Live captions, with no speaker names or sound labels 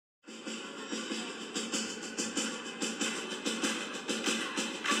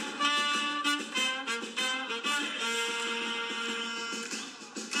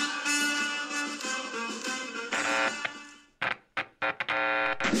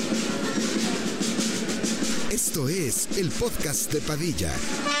Esto es el podcast de Padilla,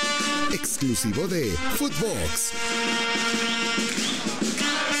 exclusivo de Footbox.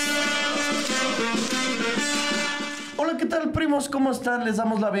 Hola, ¿qué tal, primos? ¿Cómo están? Les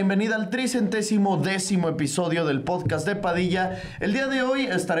damos la bienvenida al 310º episodio del podcast de Padilla. El día de hoy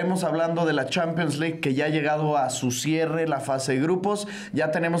estaremos hablando de la Champions League, que ya ha llegado a su cierre, la fase de grupos. Ya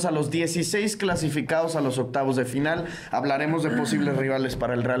tenemos a los 16 clasificados a los octavos de final. Hablaremos de posibles rivales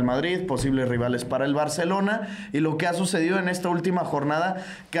para el Real Madrid, posibles rivales para el Barcelona y lo que ha sucedido en esta última jornada,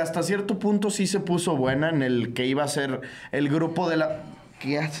 que hasta cierto punto sí se puso buena, en el que iba a ser el grupo de la...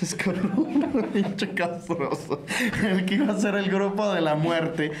 ¿Qué haces, cabrón? Pinche castroso. El que iba a ser el grupo de la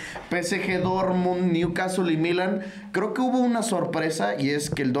muerte. PSG, Dortmund, Newcastle y Milan. Creo que hubo una sorpresa, y es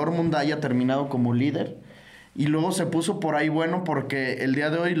que el Dortmund haya terminado como líder. Y luego se puso por ahí bueno, porque el día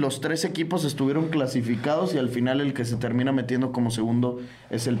de hoy los tres equipos estuvieron clasificados y al final el que se termina metiendo como segundo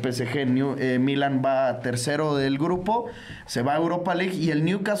es el PSG. Milan va tercero del grupo, se va a Europa League, y el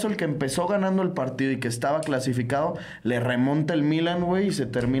Newcastle, que empezó ganando el partido y que estaba clasificado, le remonta el Milan, güey, y se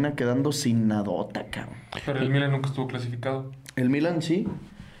termina quedando sin nadota, cabrón. Pero el Milan nunca estuvo clasificado. El Milan sí.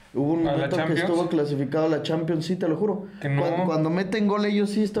 Hubo un momento que estuvo clasificado a la Champions, sí, te lo juro. Que no. Cuando meten gol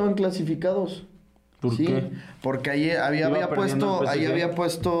ellos sí estaban clasificados. ¿Por sí, qué? Porque ahí había puesto, porque ahí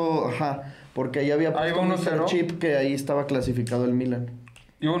había puesto un chip que ahí estaba clasificado el Milan.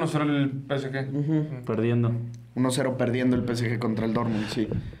 Iba 1-0 el PSG. Perdiendo. 1-0 perdiendo el PSG contra el Dortmund, sí.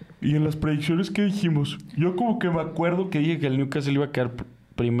 ¿Y en las predicciones qué dijimos? Yo como que me acuerdo que dije que el Newcastle iba a quedar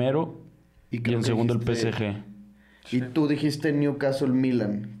primero y en segundo el PSG. Y tú dijiste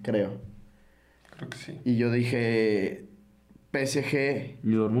Newcastle-Milan, creo. Creo que sí. Y yo dije PSG...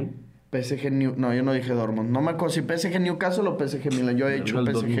 ¿Y Dortmund? No, yo no dije Dortmund. No me acuerdo si PSG Newcastle o PSG Milan. Yo he hecho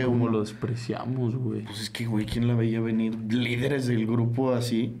PSG 1. ¿Cómo lo despreciamos, güey? Pues es que, güey, ¿quién la veía venir? Líderes del grupo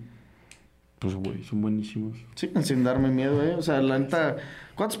así. Pues, güey, son buenísimos. Sí, sin darme miedo, O sea, la neta...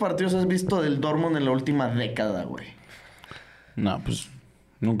 ¿Cuántos partidos has visto del Dortmund en la última década, güey? No, pues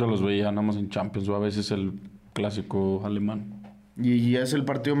nunca los veía, nada más en Champions o a veces el clásico alemán. Y es el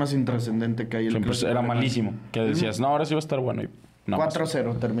partido más intrascendente que hay. El Siempre era alemán. malísimo. Que decías, no, ahora sí va a estar bueno. Y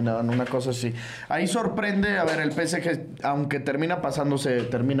 4-0 terminaban, una cosa así. Ahí sorprende, a ver, el PSG, aunque termina pasándose,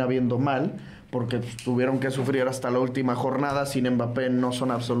 termina viendo mal, porque tuvieron que sufrir hasta la última jornada. Sin Mbappé no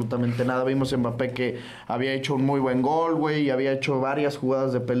son absolutamente nada. Vimos a Mbappé que había hecho un muy buen gol, güey, y había hecho varias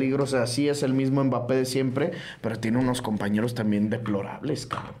jugadas de peligro. O sea, sí es el mismo Mbappé de siempre, pero tiene unos compañeros también deplorables,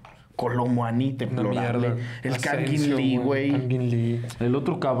 cabrón. Colomwani, deplorable. El Kangin Lee, güey. El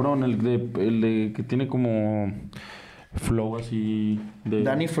otro cabrón, el de que tiene como... flow así de...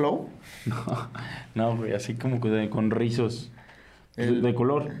 ¿Danny Flow? No, güey, así como con rizos. De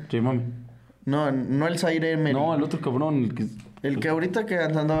color, sí, mami. No el Zaire Emery. No, el otro cabrón, el que ahorita que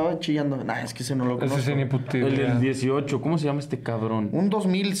andaba chillando. Nah, es que ese no lo conozco. Ese sí ni puta idea. El del 18, ¿cómo se llama este cabrón? Un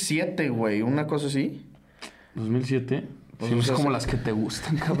 2007, güey, una cosa así. ¿2007? Pues sí, es como las que te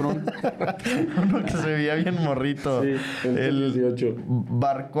gustan, cabrón. Uno que se veía bien morrito. Sí, el 18.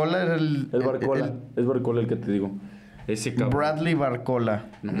 Barcola era el... Barcola. Es Barcola el que te digo. Ese cabrón. Bradley Barcola.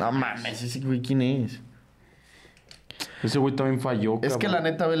 No mames, ese güey, ¿quién es? Ese güey también falló, cabrón. Es que la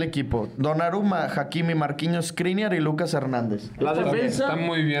neta ve el equipo. Donnarumma, Hakimi, Marquinhos, Skriniar y Lucas Hernández. La defensa... Está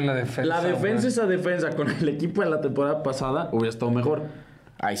muy bien la defensa. La defensa, esa defensa con el equipo de la temporada pasada hubiera estado mejor.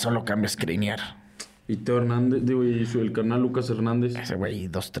 Ahí solo cambia Skriniar. Y Teo Hernández, digo, y el carnal Lucas Hernández. Ese güey,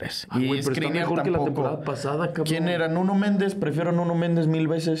 2-3. Ah, güey, pero está mejor tampoco que la temporada pasada, cabrón. ¿Quién era? Nuno Méndez. Prefiero Nuno Méndez 1000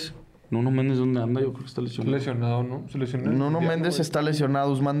 veces. Nuno Méndez, ¿dónde anda? Yo creo que está lesionado. Lesionado, ¿no? Se lesionó. Nuno Méndez está lesionado.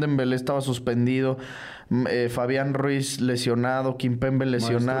 Usman Dembélé estaba suspendido. Fabián Ruiz lesionado. Kimpembe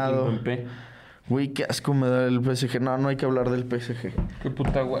lesionado. Kimpembe. Güey, qué asco me da el PSG. No hay que hablar del PSG. Qué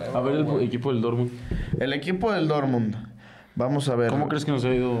puta güey. A ver el equipo del Dortmund. El equipo del Dortmund. Vamos a ver. ¿Cómo crees que nos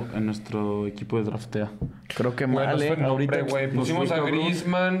ha ido en nuestro equipo de draftea? Creo que Bueno, mal, ahorita, güey. Pusimos a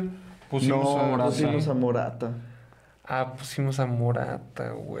Griezmann. Pusimos a Morata. Pusimos a Morata. Pusimos a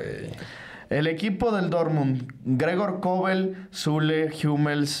Morata, güey. El equipo del Dortmund: Gregor Kobel, Zule,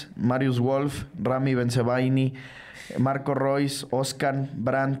 Hummels, Marius Wolf, Rami Bensebaini, Marco Reus, Oskan,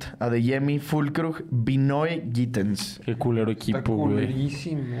 Brandt, Adeyemi, Füllkrug, Binoy, Gittens. Qué culero equipo, güey.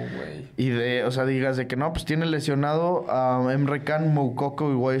 Culerísimo, güey. Y digas de que no, pues tiene lesionado a Emre Can,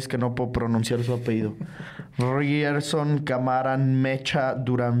 Moukoko y güeyes que no puedo pronunciar su apellido. Rierson, Camaran, Mecha,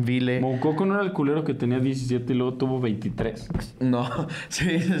 Duranville. Moukoko no era el culero que tenía 17 y luego tuvo 23. No,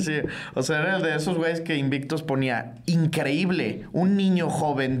 sí. O sea, era el de esos güeyes que invictos ponía increíble. Un niño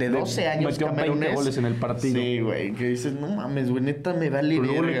joven de 12 años metió 20 camerunés. goles en el partido. Sí, güey. Que dices, no mames, güey, neta me vale Pero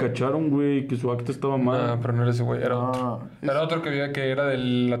luego le verga. cacharon, güey, que su acta estaba mal. No, pero no era ese güey, era No, otro. Era otro que había que era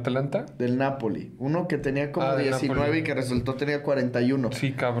del Atalanta. Del Napoli. Uno que tenía como del 19 Napoli. y que resultó tenía 41.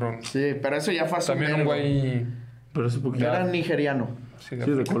 Sí, cabrón. Sí, pero eso ya fue hace También un vergo. güey. Pero ese poquito. Era nigeriano. Sí,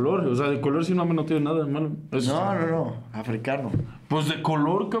 Sí, de color. O sea, de color sí no tiene nada de malo. No. Africano. Pues de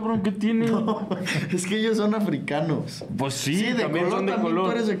color, cabrón, ¿qué tiene? Es que ellos son africanos. Pues sí, Sí, de también color, son de también color.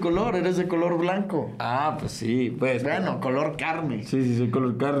 tú eres de color blanco. Ah, pues sí, pues. Bueno, color carne. Sí, soy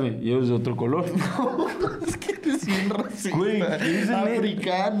color carne. Y ellos de otro color. Es que eres bien racista. Güey, ¿qué dicen?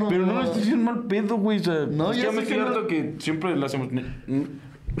 Africano. Pero no lo estoy diciendo mal pedo, güey. O sea, No, es ya que sé me que estoy no. harto que siempre le hacemos.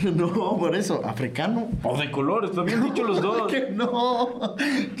 No, por eso, africano. O de color, está bien dicho los dos. Que no.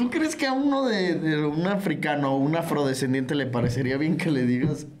 ¿Tú crees que a uno de un africano o un afrodescendiente le parecería bien que le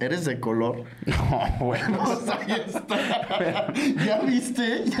digas, eres de color? No, bueno. O sea, ahí está. ¿Ya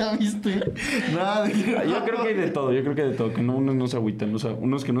viste? Nada de que... Yo creo que hay de todo, que no, unos no se agüitan, o sea,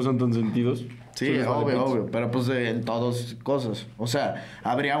 unos que no son tan sentidos. Sí, les vale pito. obvio, pero pues en todas cosas. O sea,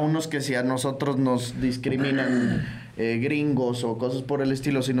 habría unos que si a nosotros nos discriminan gringos o cosas por el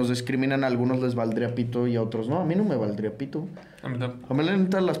estilo, si nos discriminan a algunos les valdría pito y a otros no. A mí no me valdría pito. A mí también. A mí la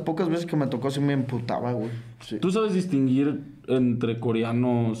neta, las pocas veces que me tocó sí me emputaba, güey. Sí. ¿Tú sabes distinguir entre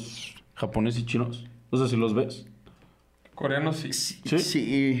coreanos, japoneses y chinos? O sea, si los ves. Coreano sí.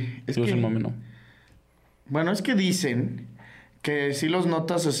 Sí, es Yo que... soy mami, no. Bueno, es que dicen que sí los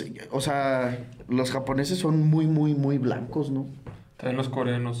notas, o sea, los japoneses son muy, muy, muy blancos, ¿no? También los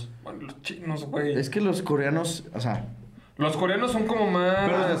coreanos. Bueno, los chinos, güey. Es que los coreanos, o sea, Los coreanos son como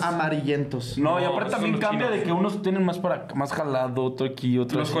más. amarillentos. No, y No, aparte esos también son los cambia chinos. de que unos tienen más jalado, otro aquí,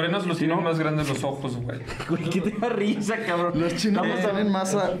 otro Los así. coreanos los ¿Sí, tienen no? más grandes los ojos, güey. Güey, ¿qué te da risa, cabrón? Los chinos tienen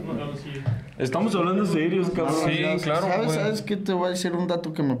más... Estamos hablando serios, cabrón. Sí, claro, güey. ¿Sabes qué? Te voy a decir un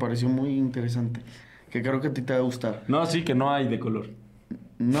dato que me pareció muy interesante. Que creo que a ti te va a gustar. No, sí, que no hay de color.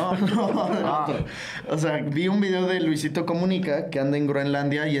 No. O sea, vi un video de Luisito Comunica que anda en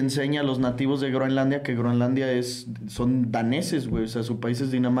Groenlandia y enseña a los nativos de Groenlandia que Groenlandia son daneses, güey. O sea, su país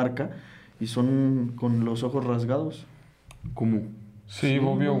es Dinamarca y son con los ojos rasgados. ¿Cómo? Sí,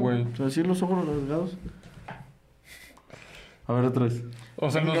 obvio, güey. O sea, sí, los ojos rasgados. A ver, otra vez. O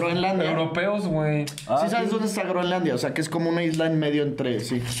sea, los Groenlandia. europeos, güey. Sí sabes dónde está Groenlandia, o sea, que es como una isla en medio entre...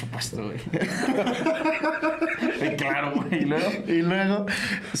 Sí, por supuesto, güey. Claro, güey. ¿Y luego? Y luego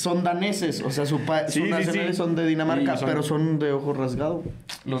son daneses, o sea, sus Sí, nacionales sí. son de Dinamarca, Y son- pero son de ojo rasgado.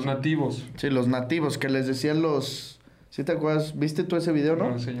 Los nativos. Sí, los nativos, que les decían los... ¿Sí te acuerdas? ¿Viste tú ese video, no?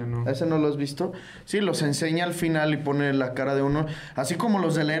 No, ese yo no. ¿Ese no lo has visto? Sí, los enseña al final y pone la cara de uno, así como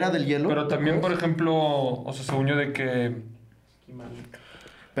los de la era del hielo. Pero ¿te también, por acuerdas? ejemplo, o sea, según yo de que...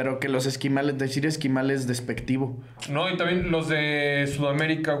 Pero que los esquimales, decir esquimal es despectivo. No, y también los de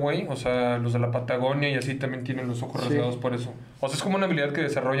Sudamérica, güey. O sea, los de la Patagonia y así también tienen los ojos Sí. rasgados por eso. O sea, es como una habilidad que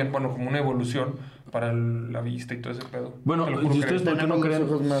desarrollan, bueno, como una evolución para la vista y todo ese pedo. Bueno, Te lo juro ¿y que ustedes era. por qué no Tenemos los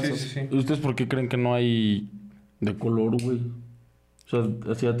creen? ojos más... Sí, sí, sí. ¿Ustedes por qué creen que no hay de color, güey? O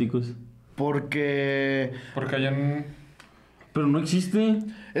sea, asiáticos. Porque... Porque hayan... Pero no existe.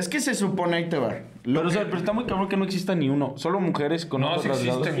 Es que se supone, ahí te va. Pero, o sea, pero está muy cabrón que no exista ni uno. Solo mujeres con No, ojos sí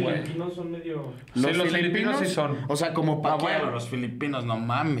rasgados. existen, güey. Filipinos son medio... Sí, los filipinos sí son. O sea, como Ah, Pacquiao. bueno, los filipinos, no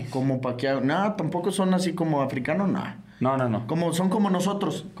mames. Como Pacquiao. No, tampoco son así como africanos, no. No. Son como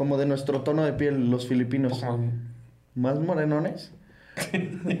nosotros, como de nuestro tono de piel, los filipinos. ¿Más morenones?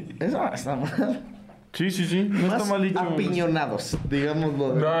 Eso está mal. Sí. No Más está mal dicho. apiñonados,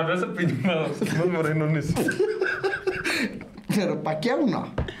 digámoslo. No, no es apiñonados, son morenones. Pero Pacquiao no.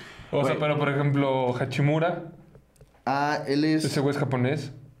 O sea, pero por ejemplo, Hachimura, Ah, él ese es güey es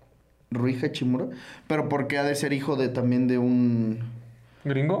japonés. Rui Hachimura. Pero porque ha de ser hijo también de un...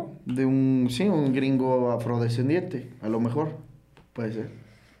 ¿Gringo? Sí, un gringo afrodescendiente, a lo mejor. Puede ser.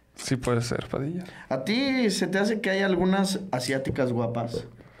 Sí puede ser, Padilla. ¿A ti se te hace que hay algunas asiáticas guapas?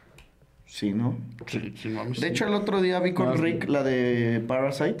 Sí, ¿no? Sí, mames. De hecho, el otro día vi con Ah, sí. Rick la de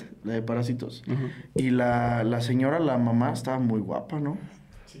Parasite, la de Parásitos. Y la señora, la mamá, estaba muy guapa, ¿no?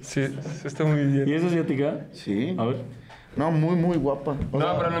 Sí, está muy bien. ¿Y es asiática? Sí. A ver. No, muy, muy guapa. O No,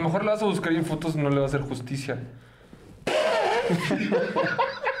 sea, pero a lo mejor la vas a buscar y en fotos no le va a hacer justicia.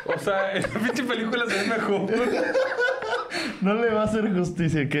 O sea, en la pinche película se ve mejor. no le va a hacer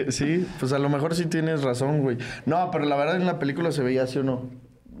justicia. Que sí, pues a lo mejor sí tienes razón, güey. No, pero la verdad en la película se veía así o no.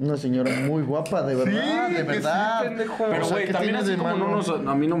 Una señora muy guapa, de verdad, Sí, de que sí, verdad. pendejo. Pero, O sea, güey, ¿qué también tienes así de como malo?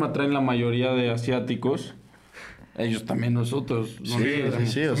 a mí no me atraen la mayoría de asiáticos. Ellos también nosotros. No Sí, o Son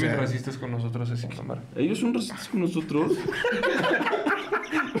bien sea... racistas con nosotros, así, mamá. Ellos son racistas con nosotros.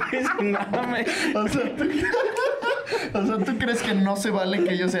 Pues nada, me... O sea, ¿tú crees que no se vale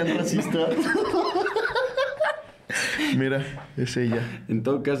que ellos sean racistas? Mira, es ella. En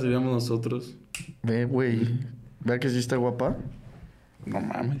todo caso, seríamos nosotros. Ve, güey. ¿Vea que sí está guapa? No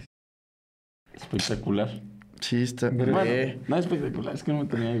mames. Espectacular. Sí, está... Bueno, Ve. No es espectacular, es que no me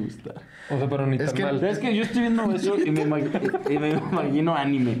tenía que gustar. O sea, pero ni Es tan que- mal. Es que yo estoy viendo eso y me imagino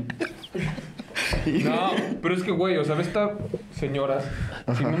anime. No, pero es que, güey, o sea, ve esta señora.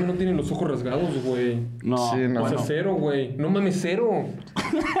 Si no tiene los ojos rasgados, güey. No, Sí, no. O sea, bueno. cero, güey. No mames, cero.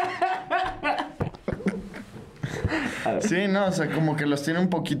 Sí, no, o sea, como que los tiene un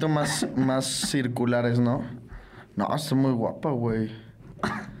poquito más circulares, ¿no? No, está muy guapa, güey.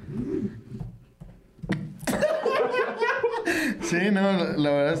 Sí, no, la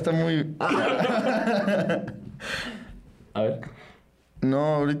verdad está muy... A ver.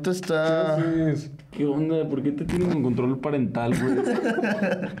 No, ahorita está... ¿Qué onda? ¿Por qué te tienen con control parental, güey?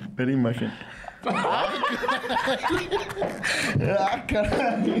 Ver imagen. ¡Ah,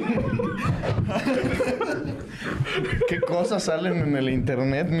 caray! ¿Qué cosas salen en el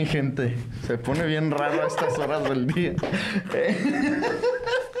internet, mi gente? Se pone bien raro a estas horas del día.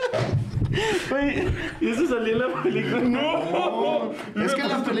 Güey, ¿y eso salió en la película? ¡No! Es que en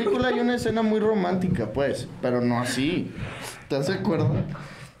la película hay una escena muy romántica, pues, pero no así. ¿Estás de acuerdo?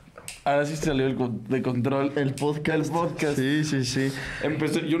 Ahora sí salió de control. El podcast. Sí, sí, sí.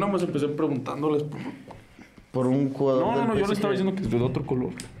 Yo nada más empecé preguntándoles. Por un jugador. No, del yo le PSG. estaba diciendo que es de otro color.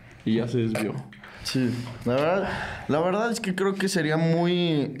 Y ya se desvió. Sí, la verdad es que creo que sería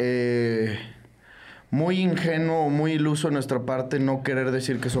muy ingenuo o muy iluso de nuestra parte no querer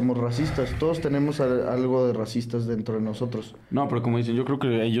decir que somos racistas. Todos tenemos algo de racistas dentro de nosotros. No, pero como dicen, yo creo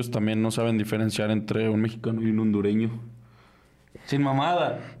que ellos también no saben diferenciar entre un mexicano y un hondureño. Sin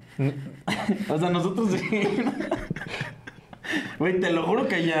mamada. O sea, nosotros sí. Güey, te lo juro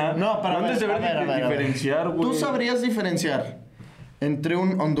que ya. No, pero antes de a ver. diferenciar, güey. ¿Tú sabrías diferenciar entre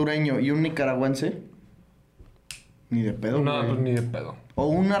un hondureño y un nicaragüense? Ni de pedo, No, güey. pues ni de pedo. O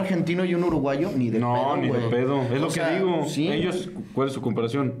un argentino y un uruguayo, ni de pedo, No, ni de güey. pedo. Es O lo sea, que digo. sí, Ellos, ¿cuál es su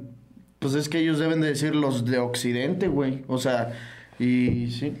comparación? pues es que ellos deben de decir los de Occidente, güey. O sea, y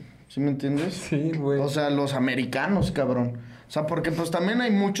sí, ¿sí me entiendes? Sí, güey. O sea, los americanos, cabrón. O sea, porque pues también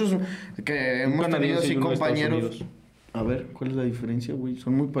hay muchos que hemos tenido canadiense así y uno de Estados compañeros. Unidos. A ver, ¿cuál es la diferencia, güey?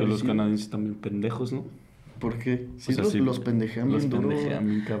 Son muy Que parecidos. los canadienses también pendejos, ¿no? ¿Por qué? Sí, O sea, los pendejean Los bien duro. pendejean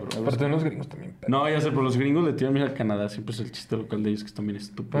bien, cabrón. Aparte de los gringos también. pedo. No, ya sé, pero los gringos le tiran bien a Canadá. Siempre es el chiste local de ellos que están bien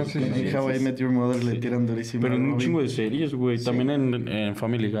estúpidos. Ah, sí, sí, En How I Met Your Mother le tiran durísimo. Pero en a un Robin. chingo de series, güey. Sí. También en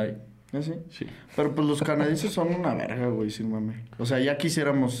Family Guy. ¿Ah, sí? Sí. Pero pues los canadienses son una verga, güey, sin mame. O sea, ya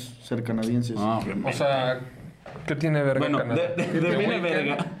quisiéramos ser canadienses. Ah, obviamente. O sea, ¿qué tiene verga Bueno, Canadá? de The viene Weeknd.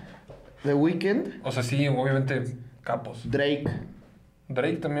 verga. The Weeknd, O sea, sí, obviamente, capos. Drake.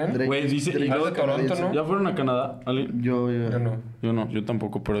 Drake también. Drake. Güey, dice... Drake y Ah, luego de Toronto, canadiense. ¿no? ¿Ya fueron a Canadá? ¿Alguien? Yo Yo no. Yo no, yo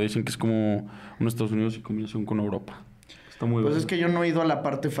tampoco. Pero dicen que es como un Estados Unidos y combinación con Europa. Está muy Pues bueno. es que yo no he ido a la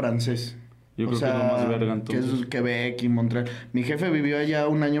parte francés. Yo creo que es lo más verga, entonces. Que es Quebec y Montreal. Mi jefe vivió allá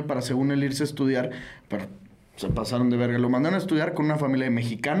un año para según él irse a estudiar, pero se pasaron de verga. Lo mandaron a estudiar con una familia de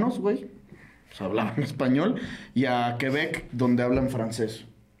mexicanos, güey. O sea, hablaban español. Y a Quebec, donde hablan francés.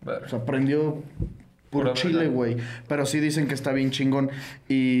 Verga. O sea, aprendió puro Pura Chile, verga. güey. Pero sí dicen que está bien chingón.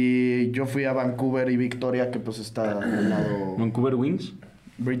 Y yo fui a Vancouver y Victoria, que pues está al lado Vancouver Wings.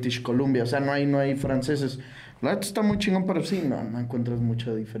 British Columbia. O sea, no hay franceses. La neta está muy chingón, pero sí, no encuentras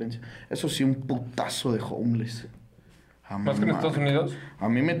mucha diferencia. Eso sí, un putazo de homeless. A ¿Más que en mamá. Estados Unidos? A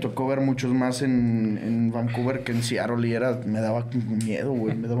mí me tocó ver muchos más en Vancouver que en Seattle y me daba miedo,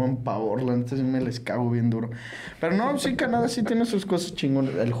 güey. Me daban pavor. La neta sí me les cago bien duro. Pero no, sí, Canadá sí tiene sus cosas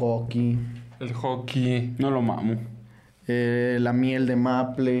chingones. El hockey, El hockey, No lo mamo. la miel de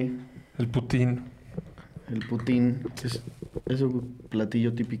maple, el Putin. el putín. Es un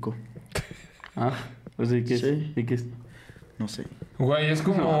platillo típico. Ah, o sea, ¿y qué es? Sí. ¿Y qué es? No sé. Güey, es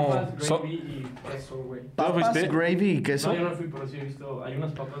como... Papas, so- gravy y queso, güey. Papas, fuiste? gravy y queso. No, yo no fui, pero sí he visto. Hay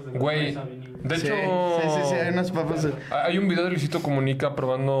unas papas de Güey, mayonesa bien de Sí, hecho... sí, hay unas papas. Hay un video de Luisito Comunica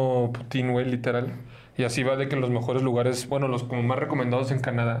probando Putin, güey, literal. Y así va de que los mejores lugares, bueno, los como más recomendados en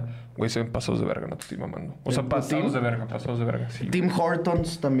Canadá, güey, se ven pasados de verga, no te estoy mamando. O sea, ¿El pasados Putin? de verga, sí. Tim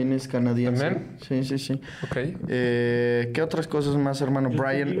Hortons también es canadiense. ¿También? Sí, sí, sí. Ok. ¿Qué otras cosas más, hermano?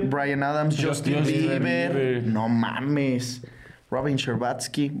 Brian Adams, Justin Bieber. No mames. Robin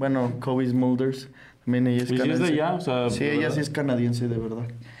Sherbatsky. Bueno, Kobe Smulders. También ella es ¿Y si es canadiense. de allá? O sea, Sí, ¿de ella verdad? sí es canadiense, de verdad.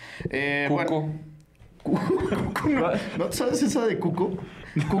 Cuco. Cuco, ¿no? ¿No sabes esa de Cuco?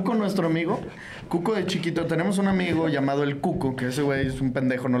 Cuco, nuestro amigo. Cuco de chiquito. Tenemos un amigo llamado el Cuco, que ese güey es un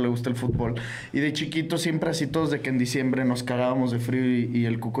pendejo, no le gusta el fútbol. Y de chiquito siempre así todos de que en diciembre nos cagábamos de frío y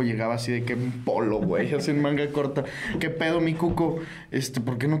el Cuco llegaba así de que en polo, güey, así en manga corta. ¿Qué pedo, mi Cuco?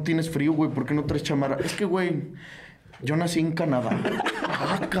 ¿Por qué no tienes frío, güey? ¿Por qué no traes chamarra? Es que, güey, yo nací en Canadá.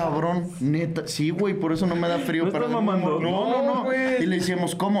 Ah, cabrón, neta. Sí, güey, por eso no me da frío. ¿No pero estás mamando? No. güey. Y le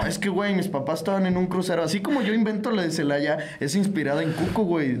decíamos, ¿cómo? Es que, güey, mis papás estaban en un crucero. Así como yo invento la de Celaya, es inspirada en Cuco,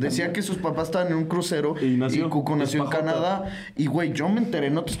 güey. Decía que sus papás estaban en un crucero Y nació. Cuco nació en Espajota. Canadá. Y, güey, yo me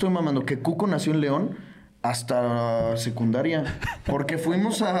enteré, no te estoy mamando, que Cuco nació en León hasta secundaria. Porque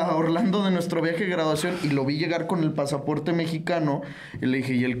fuimos a Orlando de nuestro viaje de graduación y lo vi llegar con el pasaporte mexicano. Y le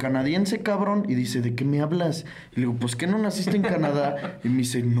dije, ¿y el canadiense, cabrón? Y dice, ¿de qué me hablas? Y le digo, pues, ¿qué no naciste en Canadá? Y me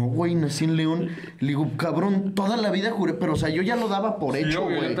dice, no, güey, nací en León. Y le digo, cabrón, toda la vida juré, pero, o sea, yo ya lo daba por Sí, hecho,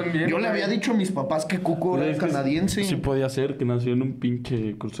 yo güey. también, Yo le güey. había dicho a mis papás que Cuco era Es que canadiense. Sí podía ser que nació en un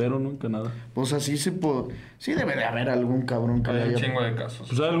pinche crucero, ¿no? En Canadá. Pues así sí debe de haber algún cabrón que le Hay un haya... chingo de casos.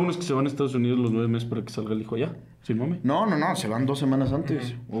 Pues hay algunos que se van a Estados Unidos los 9 meses para que salga el hijo allá. Sin mami. No, se van 2 semanas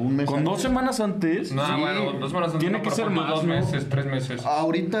antes. O un mes ¿Con antes. 2 semanas antes? No, sí. bueno, 2 semanas antes. Tiene no, que pero ser ponle más, 2 ¿no? meses, 3 meses.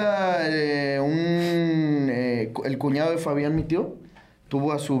 Ahorita el cuñado de Fabián, mi tío,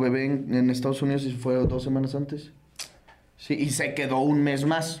 tuvo a su bebé en Estados Unidos y fue 2 semanas antes. Sí, y se quedó un mes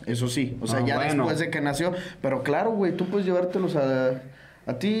más, eso sí. O sea, Ah, ya bueno. después de que nació. Pero claro, güey, tú puedes llevártelos a...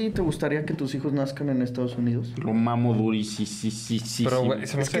 ¿A ti te gustaría que tus hijos nazcan en Estados Unidos? Lo mamo durísimo. Pero, güey,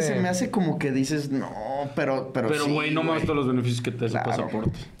 Es que se me hace como que dices, no, pero Pero, sí, güey, no mames todos los beneficios que te da ese Claro.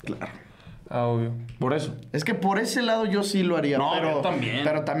 pasaporte. Claro. Ah, obvio. Por eso. Es que por ese lado yo sí lo haría. No, pero yo también.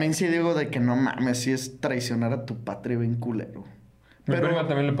 Pero también sí digo de que no mames, sí es traicionar a tu patria bien culero. Mi Pero, prima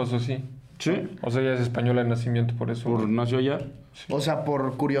también le pasó así. Sí. O sea, ella es española de nacimiento, por eso. Nació allá. o sea,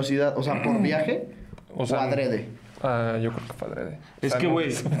 por curiosidad, o sea, por viaje O sea, o adrede. Ah, yo creo que fue adrede. Es O sea, que, no- güey,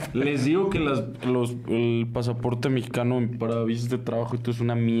 les digo que el pasaporte mexicano para visas de trabajo esto es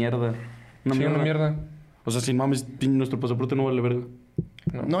una mierda. Sí, una mierda. O sea, sin mames, nuestro pasaporte no vale verga.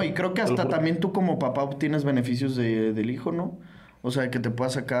 No, y creo que hasta también tú como papá obtienes beneficios del hijo, ¿no? O sea, que te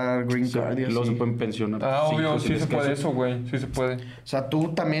puedas sacar green card y Y luego así. se pueden pensionar. Ah, tus obvio, hijos, sí en se este puede caso. eso, güey. Sí se puede. O sea,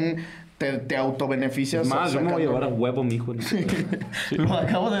 tú también te autobeneficias. Es más, yo me voy a sacando- llevar a huevo, mi hijo. Lo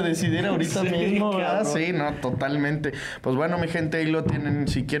acabo de decidir ahorita Sí, mismo, ¿verdad? cabrón. Sí, no, totalmente. Pues bueno, mi gente, ahí lo tienen.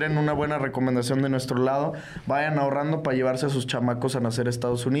 Si quieren una buena recomendación de nuestro lado, vayan ahorrando para llevarse a sus chamacos a nacer a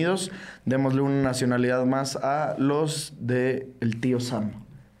Estados Unidos. Démosle una nacionalidad más a los de el tío Sam.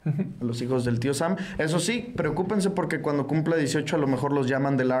 A los hijos del tío Sam. Eso sí, preocúpense porque cuando cumpla 18 a lo mejor los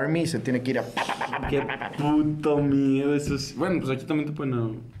llaman del Army y se tiene que ir a... Qué puto miedo. Eso es... Bueno, pues aquí también te pueden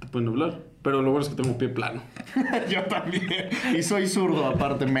hablar. Pero lo bueno es que tengo pie plano. Yo también. Y soy zurdo,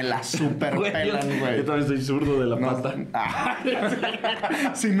 aparte. Me la super pelan, güey. Yo también soy zurdo de la No. pata. Ah.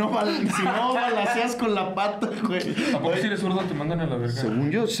 si no balaceas con la pata, güey. ¿A poco si eres zurdo te mandan a la verga?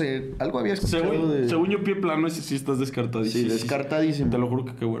 Según yo sé, algo había escuchado de... Según yo, pie plano, ese sí estás descartadísimo. Sí, descartadísimo. Te lo juro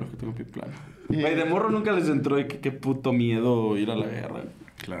que qué bueno que tengo pie plano. Güey, de morro nunca les entró de que qué puto miedo ir a la guerra.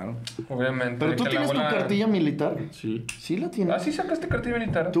 Claro. Obviamente. Pero tú que la tienes tu abuela- cartilla militar. Sí. Sí la tienes. Ah, ¿sí sacaste cartilla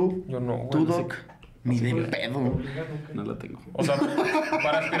militar? ¿Tú? Yo no, güey. ¿Tú, Doc? Ni de pedo. No la tengo. O sea,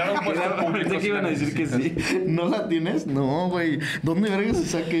 para aspirar a un puesto público... Pensé que iban a decir que sí. ¿No la tienes? No, güey. ¿Dónde verga se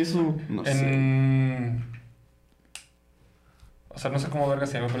saca eso? No sé. O sea, no sé cómo verga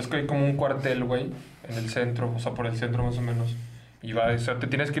se llama, pero es que hay como un cuartel, güey, en el centro, o sea, por el centro más o menos. Y va, o sea, te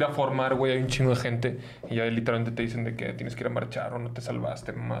tienes que ir a formar, güey, hay un chingo de gente. Y ya literalmente te dicen de que tienes que ir a marchar o no te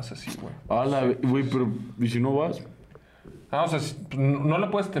salvaste, más así, güey. Güey, pero ¿y si no vas? Ah, o sea, no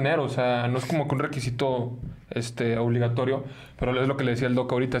lo puedes tener, o sea, no es como que un requisito obligatorio, pero es lo que le decía el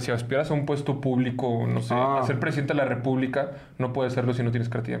doc ahorita, si aspiras a un puesto público, no sé, a ser presidente de la república, no puedes serlo si no tienes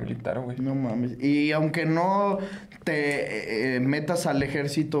cartilla militar, güey. No mames. Y aunque no te metas al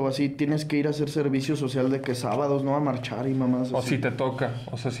ejército o así, tienes que ir a hacer servicio social de que sábados, ¿no? A marchar y mamás O así. si te toca,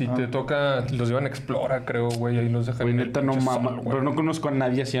 o sea, si te toca, los llevan a Explora, creo, güey, ahí los dejan. Güey, en el neta no pinche mama. sol, güey. Pero no conozco a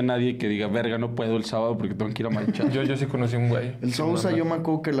nadie, así a nadie que diga, verga, no puedo el sábado porque tengo que ir a marchar. Yo sí conocí a un güey. El Sousa yo me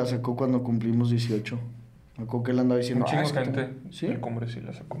acuerdo que la sacó cuando cumplimos 18. Me acuerdo que él andaba diciendo... Un chingo es de que gente. tengo-". ¿Sí? El cumbre sí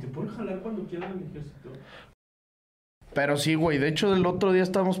la sacó. Te pueden jalar cuando quieran el ejército. Pero sí, güey. De hecho, el otro día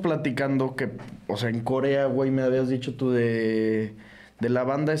estábamos platicando que... O sea, en Corea, güey, me habías dicho tú de la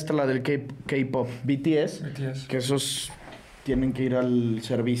banda esta, la del K-pop, BTS. BTS. Que esos tienen que ir al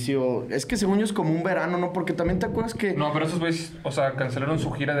servicio... Es que según yo es como un verano, ¿no? Porque también te acuerdas que... No, pero esos güeyes, o sea, cancelaron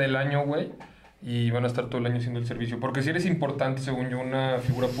su gira del año, güey. Y van a estar todo el año haciendo el servicio. Porque si eres importante, según yo, una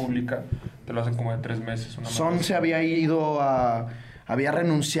figura pública, te lo hacen como de 3 meses. Una Son madre. se había ido a había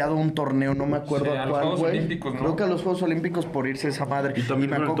renunciado a un torneo, no me acuerdo Sí, a a los cuál, Juegos güey. Olímpicos, ¿no? Creo que a los Juegos Olímpicos por irse esa madre. Y también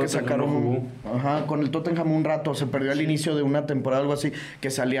me con el acuerdo que Tottenham sacaron no jugó. Ajá, con el Tottenham un rato. Se perdió al inicio de una temporada, algo así, que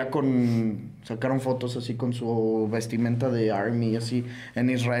salía con... Sacaron fotos así con su vestimenta de Army, así. En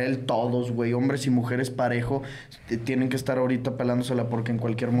Israel todos, güey, hombres y mujeres parejo, tienen que estar ahorita pelándosela porque en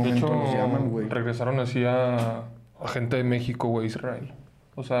cualquier De momento hecho, los llaman, güey. regresaron así a gente de México, güey, Israel.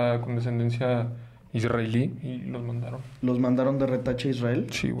 O sea, con descendencia israelí y los mandaron. ¿Los mandaron de retache a Israel?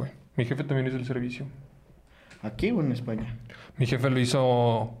 Sí, güey. Mi jefe también hizo el servicio. ¿Aquí o en España? Mi jefe lo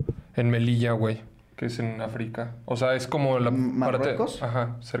hizo en Melilla, güey, que es en África. O sea, es como la ¿Marruecos? parte...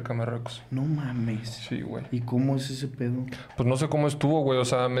 Ajá, cerca de Marruecos. No mames. Sí, güey. ¿Y cómo es ese pedo? Pues no sé cómo estuvo, güey. O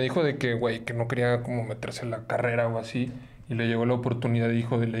sea, me dijo de que, güey, que no quería como meterse en la carrera o así. Y le llegó la oportunidad y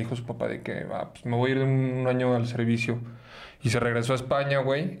le dijo a su papá de que, pues me voy a ir de un año al servicio. Y se regresó a España,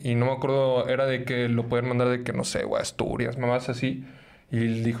 güey. Y no me acuerdo, era de que lo podían mandar de que, no sé, güey, Asturias, mamás así. Y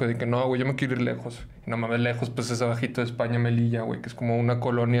él dijo de que no, güey, yo me quiero ir lejos. Y no mames, lejos, pues es abajito de España, Melilla, güey, que es como una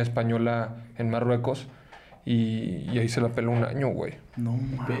colonia española en Marruecos. Y ahí se la peló un año, güey. No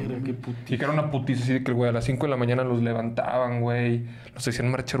mames. Pero qué putito. Y que era una putiza así de que, güey, a las 5 de la mañana los levantaban, güey. Los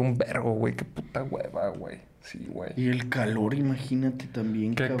hacían marchar un vergo, güey. Qué puta hueva, güey. Sí, güey. Y el calor, imagínate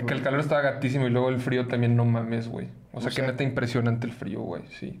también, Que cabrón. el calor estaba gatísimo y luego el frío también, no mames, güey. O sea, que sea- neta impresionante el frío, güey,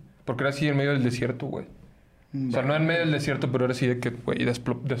 sí. Porque era así en medio del desierto, güey. O sea, no en medio del desierto, pero era así de que, güey,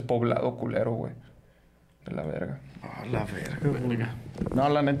 despoblado, culero, güey. De la verga. Ah, la verga, güey. No,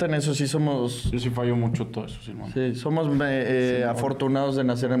 la neta, en eso sí somos... Yo sí fallo mucho todo eso, sí, hermano. Sí, somos afortunados de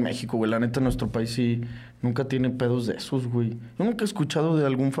nacer en México, güey. La neta, nuestro país sí nunca tiene pedos de esos, güey. Yo nunca he escuchado de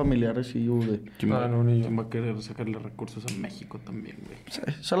algún familiar así, o de... ¿Quién, Ah, no, ni yo. quién va a querer sacarle recursos a México también, güey? Sí,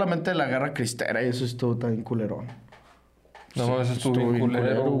 solamente la guerra cristera y eso estuvo tan culerón. No mames, estuvo bien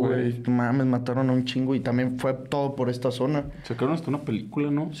culero, güey. Mames, mataron a un chingo y también fue todo por esta zona. Sacaron hasta una película,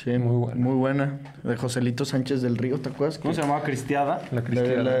 ¿no? Sí, Muy buena. Muy buena. De Joselito Sánchez del Río, ¿te acuerdas? ¿Cómo se llamaba? ¿Cristiada? La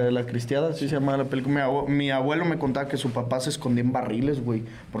cristiana. La cristiada, sí se llamaba la película. Mi abuelo me contaba que su papá se escondía en barriles, güey.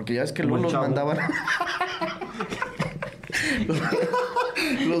 Porque ya es que Como luego el los Chavo. mandaban...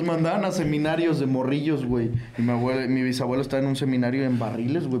 los mandaban a seminarios de morrillos, güey. Y mi bisabuelo estaba en un seminario en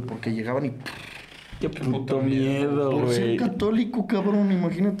barriles, güey. Porque llegaban y... Qué puto puto miedo, Por ser güey. católico, cabrón.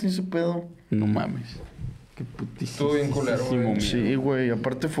 Imagínate ese pedo. No mames. Qué putísimo. Estuvo bien culero, güey. miedo. Sí, güey.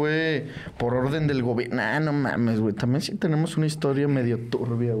 Aparte fue por orden del gobierno. Nah, no mames, güey. También sí tenemos una historia medio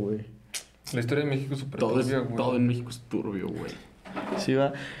turbia, güey. La historia de México es súper Todo, turbia, güey. todo en México es turbio, güey. Sí,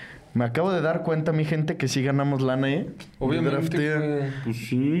 va. Me acabo de dar cuenta, mi gente, que sí ganamos lana, ¿eh? Obviamente, Draftea, güey. Pues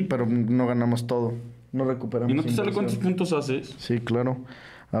sí. pero no ganamos todo. No recuperamos. ¿Y no te sale cuántos inversión. puntos haces? Sí, claro.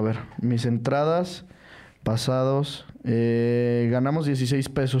 A ver, mis entradas pasados. Ganamos 16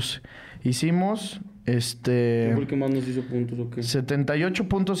 pesos. Hicimos, ¿Quién fue el que más nos hizo puntos o qué?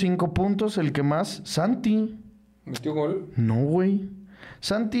 78.5 puntos. El que más, Santi. ¿Metió gol? No, güey.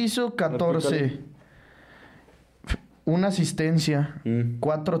 Santi hizo 14. Una asistencia.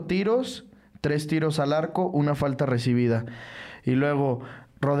 4 tiros. 3 tiros al arco. Una falta recibida. Y luego,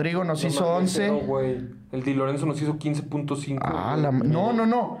 Rodrigo nos hizo mames, 11. cero, güey. El Di Lorenzo nos hizo 15.5. Ah, güey.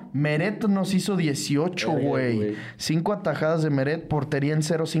 no. Meret nos hizo 18, Verga, güey. güey. 5 atajadas de Meret, portería en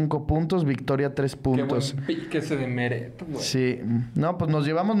 0-5 puntos, victoria 3 Qué puntos. buen pique ese de Meret, güey. Sí. No, pues nos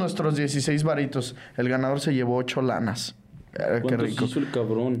llevamos nuestros 16 varitos. El ganador se llevó 8 lanas. Qué ¿Cuántos rico. hizo el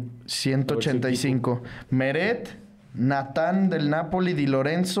cabrón? 185. Meret, Natán del Napoli, Di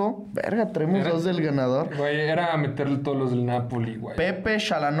Lorenzo. Verga, traemos Era- 2 del ganador. Güey, era meterle todos los del Napoli, güey. Pepe,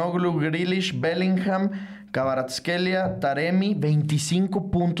 Shalanoglu, Grealish, Bellingham, Kvaratskhelia, Taremi, 25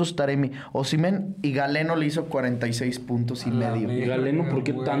 puntos Taremi. Osimhen y Galeno le hizo 46 puntos y A la medio. verga. ¿Y Galeno por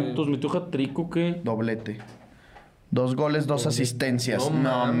qué güey. tantos? ¿Metió hat-trick o qué? Doblete. 2 goles, 2 asistencias. No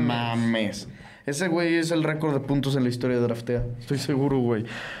No mames. mames. Ese güey es el récord de puntos en la historia de Draftea. Estoy seguro, güey.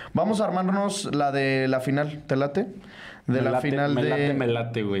 Vamos a armarnos la de la final. ¿Te late? De la final de... Me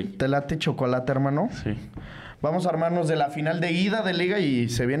late, güey. ¿Te late chocolate, hermano? Sí. Vamos a armarnos de la final de ida de Liga y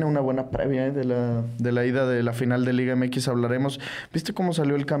se viene una buena previa, ¿eh? De la ida de la final de Liga MX hablaremos. ¿Viste cómo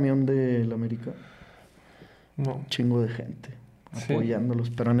salió el camión del América? No. Chingo de gente ¿Sí?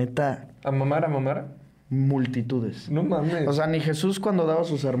 apoyándolos, pero neta, ¿A mamar? multitudes. No mames. O sea, ni Jesús cuando daba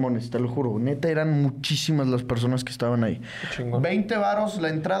sus sermones, te lo juro. Neta, eran muchísimas las personas que estaban ahí. Chingón. 20 varos la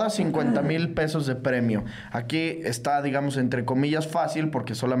entrada, 50,000 pesos de premio. Aquí está, digamos, entre comillas, fácil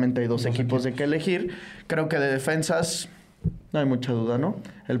porque solamente hay dos equipos de que elegir. Creo que de defensas no hay mucha duda, ¿no?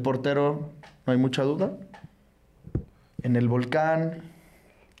 El portero, no hay mucha duda. En el Volcán,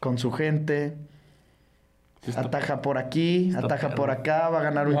 con su gente. Sí está- Ataja por aquí, está ataja perro. por acá. Va a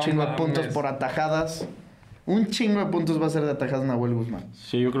ganar un No chingo de puntos mames. por atajadas. Un chingo de puntos va a ser de atajadas Nahuel Guzmán.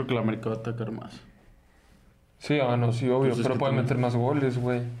 Sí, yo creo que la América va a atacar más. Sí, no, sí, obvio. Pues es pero que puede también- meter más goles,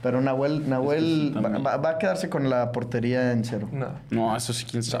 güey. Pero Nahuel sí, también. va a quedarse con la portería en 0. No. No, eso sí,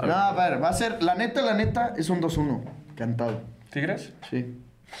 quién sabe. No, a ver, va a ser... La neta, es un 2-1. Cantado. ¿Tigres? Sí.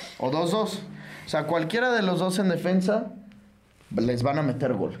 O 2-2. O sea, cualquiera de los dos en defensa les van a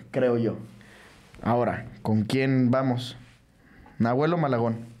meter gol, creo yo. Ahora, ¿con quién vamos? ¿Nahuel o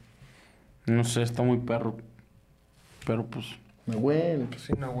Malagón? No sé, está muy perro. Pero pues... Nahuel. Pues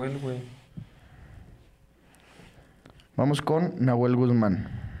sí, Nahuel, güey. Vamos con Nahuel Guzmán.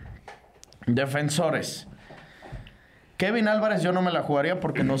 Defensores. Kevin Álvarez yo no me la jugaría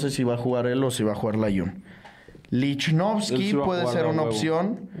porque no sé si va a jugar él o si va a jugar Layún. Él Lichnowsky sí va a puede jugar ser de una huevo.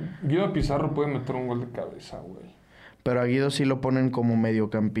 opción, Guido Pizarro puede meter un gol de cabeza, güey. pero a Guido sí lo ponen como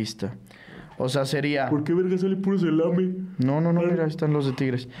mediocampista. O sea, sería... qué verga sale puro Selame? No, mira, ahí están los de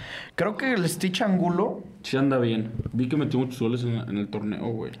Tigres. Creo que el Stitch Angulo Sí anda bien. Vi que metió muchos goles en el torneo,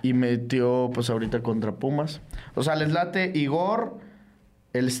 güey. y metió pues ahorita contra Pumas. O sea, les late Igor,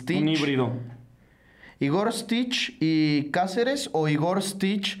 el Stitch. Un híbrido. Igor Stitch y Cáceres o Igor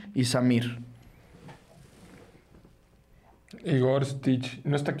Stitch y Samir. Igor Stitch.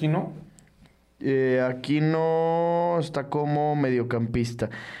 ¿No está aquí, no? Aquí no está como mediocampista.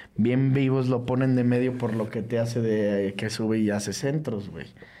 Bien vivos lo ponen de medio por lo que te hace de que sube y hace centros, güey.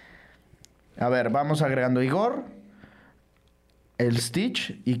 A ver, vamos agregando Igor, el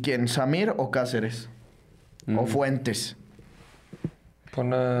Stitch y quién, Samir o Cáceres. O Fuentes.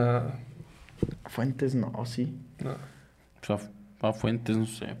 Pon a... Fuentes no, sí. No. O sea, a Fuentes, no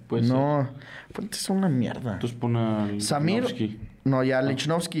sé. Puede No, Fuentes es una mierda. Entonces pon a Samir. Lichnowsky. No, ya,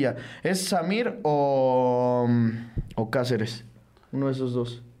 Lichnowsky ya. ¿Es Samir o Cáceres? Uno de esos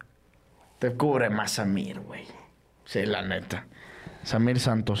dos. Te cubre más Samir, güey. Sí, la neta. Samir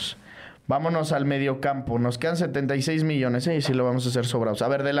Santos. Vámonos al mediocampo. Nos quedan 76 millones, ¿eh? Y sí lo vamos a hacer sobrados. A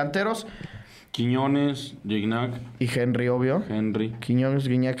ver, delanteros. Quiñones, Gignac, Y Henry, obvio. Henry. Quiñones,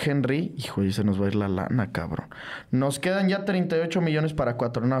 Guiñac, Henry. Hijo, y se nos va a ir la lana, cabrón. Nos quedan ya 38 millones para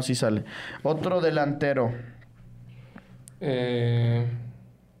 4. No, sí sale. Otro delantero.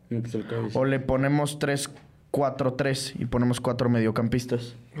 No, pues el cabeza. O le ponemos 3-4-3 y ponemos 4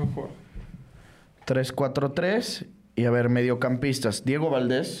 mediocampistas. No juega. 3-4-3 y a ver, mediocampistas. Diego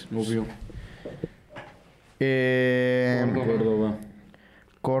Valdés. Obvio. Córdoba.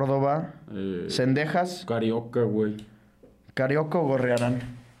 Córdoba. Cendejas. Carioca, güey. Carioca o Gorriarán.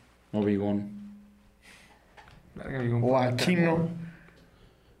 O Bigón. Verga, Bigón. O Aquino.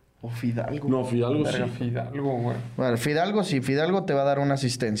 O Fidalgo. No, Fidalgo Verga, sí. Fidalgo, güey. Bueno, Fidalgo sí, Fidalgo te va a dar una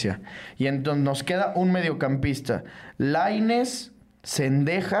asistencia. Y entonces nos queda un mediocampista. Lainez,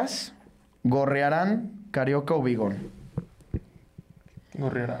 Cendejas, Gorriarán, Carioca o Bigón.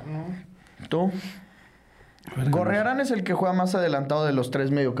 Gorriarán, ¿no? ¿Tú? Gorriarán es el que juega más adelantado de los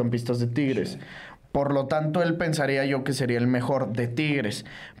 3 mediocampistas de Tigres. Por lo tanto, él pensaría yo que sería el mejor de Tigres.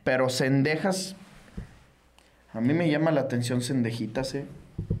 Pero Cendejas... A mí me llama la atención Cendejitas, ¿eh?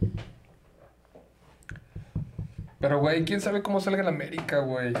 Pero, güey, ¿quién sabe cómo salga el América,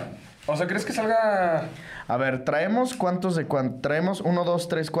 güey? O sea, ¿crees que salga...? A ver, traemos cuántos de cuánto. Traemos 1, 2,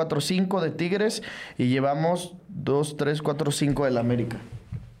 3, 4, 5 de Tigres y llevamos 2, 3, 4, 5 del América.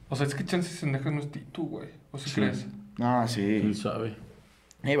 O sea, es que Chance Cendejas no es Titu, güey. ¿O si Sí. crees? Ah, ¿Quién sí. sabe?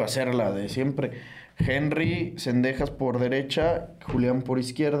 Iba a ser la de siempre. Henry, Cendejas por derecha, Julián por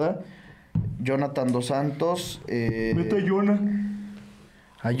izquierda, Jonathan Dos Santos. Mete a Jonah.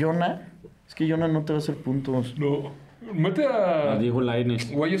 ¿A Jonah? Es que Jonah no te va a hacer puntos. No. Mete a... A Diego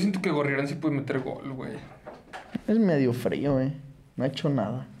Lainez. Güey, yo siento que Gorriarán sí puede meter gol, güey. Es medio frío, No ha hecho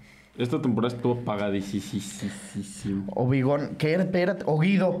nada. Esta temporada estuvo pagadísimo. O Bigón. ¿Qué? Espérate. O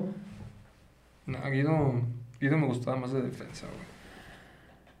Guido. No, Guido me gustaba más de defensa,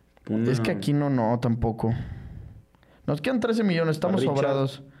 güey. Es que aquí no, tampoco. Nos quedan 13 millones, estamos Richard.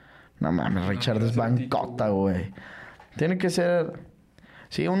 sobrados. No mames, Richard No, es pero es el bancota, Titu, güey. Tiene que ser...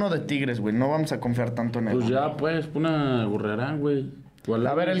 Sí, uno de Tigres, güey. No vamos a confiar tanto en él. Pues ya, pues, pon a Gorriarán, güey. O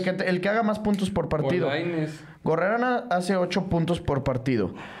A ver, Lainez. el que haga más puntos por partido. O Lainez. Gorrerana hace 8 puntos por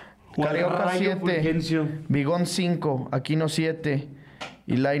partido. Carioca Rayo 7. Fulgencio. Bigón 5. Aquino 7.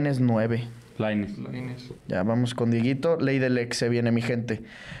 Y Lainez 9. Lainez. Ya vamos con Dieguito. Ley del ex se viene, mi gente.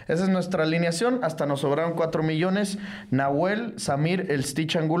 Esa es nuestra alineación. Hasta nos sobraron 4 millones. Nahuel, Samir, el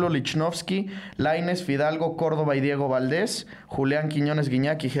Stitch Angulo, Lichnowsky, Lainez, Fidalgo, Córdoba y Diego Valdés, Julián Quiñones,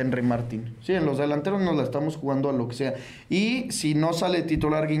 Guiñac y Henry Martín. Sí, en los delanteros nos la estamos jugando a lo que sea. Y si no sale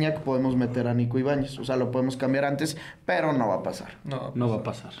titular Guiñac, podemos meter a Nico Ibáñez. O sea, lo podemos cambiar antes, pero no va a pasar. No, No va a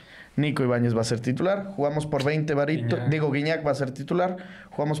pasar. Nico Ibáñez va a ser titular. Jugamos por 20 varitos. Guiñac va a ser titular.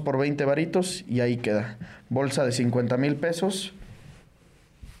 Jugamos por 20 varitos y ahí queda. Bolsa de 50,000 pesos.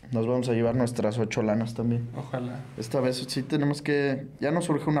 Nos vamos a llevar nuestras 8 lanas también. Ojalá. Esta vez sí tenemos que... Ya nos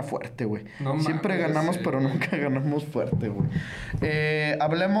surge una fuerte, güey. No Siempre mames, ganamos, sí. pero nunca ganamos fuerte, güey.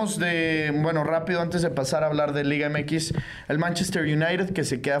 Hablemos de... Bueno, rápido, antes de pasar a hablar de Liga MX. El Manchester United que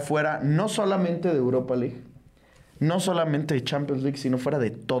se queda fuera no solamente de Europa League, no solamente de Champions League, sino fuera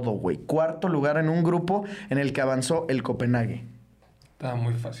de todo, güey. 4º lugar en un grupo en el que avanzó el Copenhague. Estaba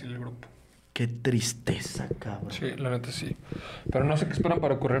muy fácil el grupo. Qué tristeza, cabrón. Sí, la neta sí. Pero no sé qué esperan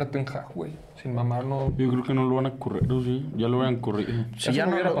para correr a Ten Hag, güey. Sin mamar, no... Yo creo que no lo van a correr, ¿o sí? Ya lo hubieran corrido. Si ya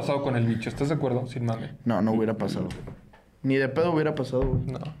no hubiera pasado con el bicho, ¿estás de acuerdo? Sin mame. No, no hubiera pasado. Ni de pedo hubiera pasado, güey.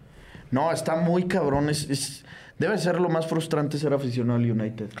 No. No, está muy cabrón. Debe ser lo más frustrante ser aficionado al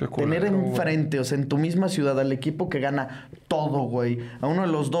United. Qué culero, Tener enfrente, o sea, en tu misma ciudad, al equipo que gana todo, güey. A uno de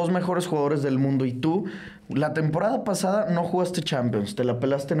los 2 mejores jugadores del mundo. Y tú, la temporada pasada no jugaste Champions. Te la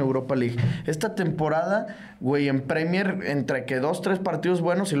pelaste en Europa League. Esta temporada, güey, en Premier, entre que 2-3 partidos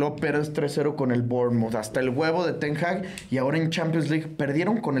buenos y luego pierdes 3-0 con el Bournemouth. Hasta el huevo de Ten Hag. Y ahora en Champions League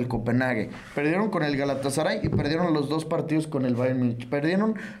perdieron con el Copenhague. Perdieron con el Galatasaray y perdieron los 2 partidos con el Bayern Múnich.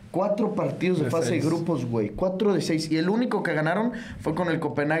 Perdieron 4 partidos de fase de grupos, güey. 4 de 6. Y el único que ganaron fue con el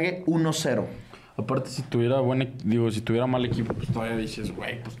Copenhague 1-0. Aparte, si tuviera si tuviera mal equipo, pues todavía dices,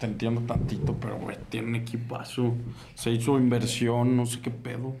 güey, pues te entiendo tantito, pero güey, tiene un equipazo. Se hizo inversión, no sé qué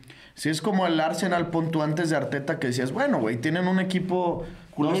pedo. Sí, es como el Arsenal, punto antes de Arteta, que decías, bueno, güey, tienen un equipo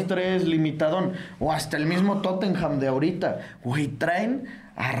 2-3 limitadón. O hasta el mismo Tottenham de ahorita. Güey, traen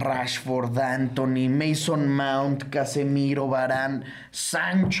a Rashford, Anthony, Mason Mount, Casemiro, Varane,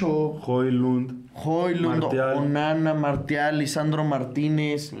 Sancho, Højlund, Martial. Onana, Martial, Lisandro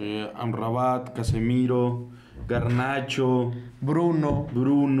Martínez, Amrabat, Casemiro, Garnacho, Bruno.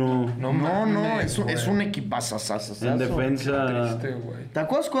 No, es un equipazazazazazo. En defensa. Triste, güey. ¿Te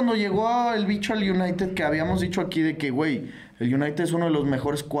acuerdas cuando llegó el bicho al United que habíamos dicho aquí de que, güey, el United es uno de los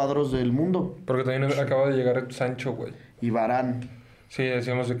mejores cuadros del mundo? Porque también acaba de llegar Sancho, güey. Y Varane. Sí,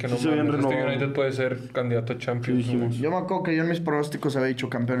 decíamos de que Sí, no se habían mames, este renovado. United puede ser candidato a Champions. Sí, dijimos. Yo me acuerdo que yo en mis pronósticos había dicho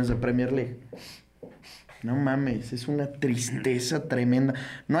campeones de Premier League. No mames, es una tristeza tremenda.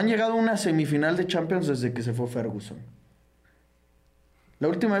 No han llegado a una semifinal de Champions desde que se fue Ferguson. La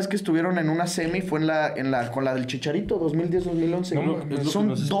última vez que estuvieron en una semi fue con la del Chicharito, 2010-2011. No, No, es lo que son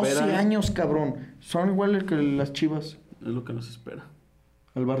nos 12 espera. años, cabrón. Son iguales que las Chivas. Es lo que nos espera.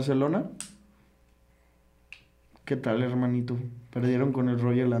 ¿Al Barcelona? ¿Qué tal, hermanito? Perdieron con el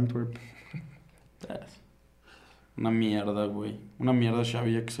Royal Antwerp. Una mierda, güey. Una mierda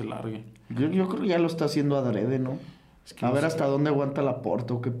Xavi que se largue. Yo creo que ya lo está haciendo adrede, ¿no? Es que A no ver sé. hasta dónde aguanta la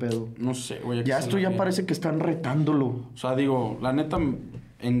Porta o qué pedo. No sé, güey. Ya que se esto ya largue. parece que están retándolo. O sea, digo, la neta,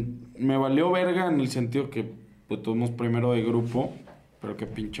 me valió verga en el sentido que pues tuvimos primero de grupo, pero qué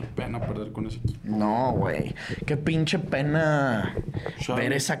pinche pena perder con ese equipo. No, güey. Qué pinche pena Xavi.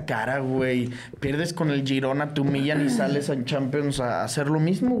 ver esa cara, güey. Pierdes con el Girona, te humillan y sales en Champions a hacer lo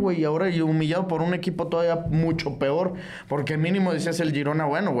mismo, güey. Y ahora humillado por un equipo todavía mucho peor. Porque mínimo decías el Girona,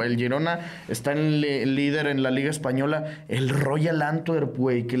 bueno, güey. El Girona está en líder en la Liga Española. El Royal Antwerp,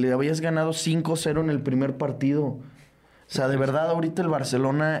 güey. Que le habías ganado 5-0 en el primer partido. O sea, de verdad, ahorita el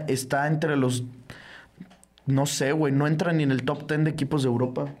Barcelona está entre los... No sé, güey. No entra ni en el top 10 de equipos de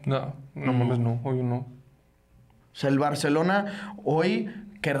Europa. No mames, no. Hoy no. O sea, el Barcelona hoy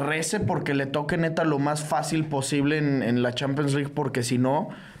que rece porque le toque neta lo más fácil posible en la Champions League, porque si no,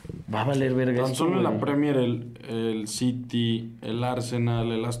 va a valer verga Tan esto, solo en la güey. Premier el City, el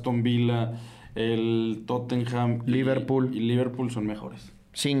Arsenal, el Aston Villa, el Tottenham Liverpool. y Liverpool son mejores.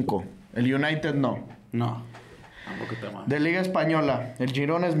 5. El United no. No, tampoco te mames. De Liga Española, el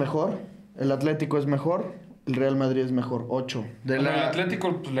Girona es mejor, el Atlético es mejor, el Real Madrid es mejor. 8. El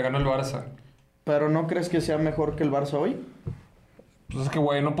Atlético pues, le ganó el Barça. ¿Pero no crees que sea mejor que el Barça hoy? Pues es que,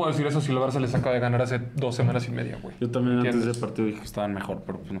 güey, no puedo decir eso si el Barça les acaba de ganar hace 2 semanas y media, güey. Yo también antes de ¿Entiendes? ese partido dije que estaban mejor,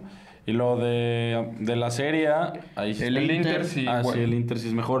 pero pues no. Y lo de la Serie A, ahí sí. El Inter sí, Ah, güey. sí, el Inter sí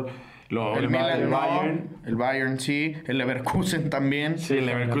es mejor. El Milan no, el Bayern sí, el Leverkusen también. Sí, el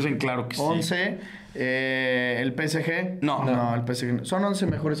Leverkusen, claro que sí. 11. El PSG. No. No, el PSG no. Son 11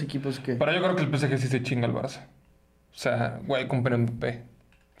 mejores equipos que... Pero yo creo que el PSG sí se chinga al Barça. O sea, güey, con Mbappé.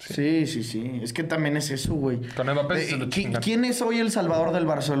 Sí. Es que también es eso, güey. Con Mbappé sí se lo chingan. ¿Quién es hoy el salvador del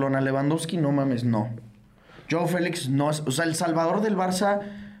Barcelona? ¿Lewandowski? No mames, no. Joao Félix no es... O sea, el salvador del Barça...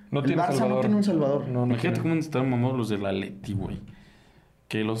 No el tiene Barça salvador. no tiene un salvador. No Imagínate tiene. cómo están mamados los del Atleti, güey.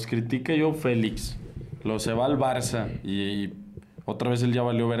 Que los critica yo Félix. Se va al Barça y otra vez él ya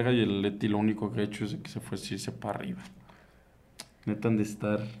valió verga y el Atleti lo único que ha hecho es que se fue para arriba. Neta han de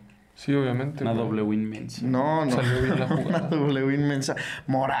estar... Sí, obviamente. Una güey. W inmensa. No. Salió bien la Una jugada. W inmensa.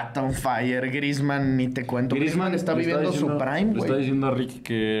 Morata on fire. Griezmann, ni te cuento. Griezmann está le viviendo su prime, Le está güey. diciendo a Ricky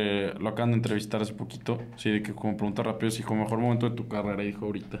que lo acaban de entrevistar hace poquito. Sí, de que como pregunta rápido, si dijo mejor momento de tu carrera, dijo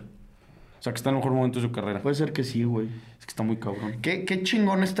ahorita. O sea, que está en el mejor momento de su carrera. Puede ser que sí, güey. Es que está muy cabrón. Qué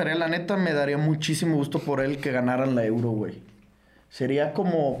chingón estaría. La neta, me daría muchísimo gusto por él que ganaran la Euro, güey. Sería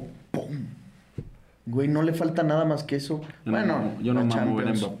como... ¡Pum! Güey, no le falta nada más que eso. Yo no la mamo ver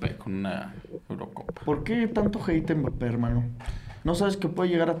a Champions. Mbappé con una Eurocopa. ¿Por qué tanto hate a Mbappé, hermano? ¿No sabes que puede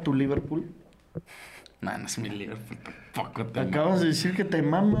llegar a tu Liverpool? Nah, no es mi Liverpool, tampoco te Acabas de decir que te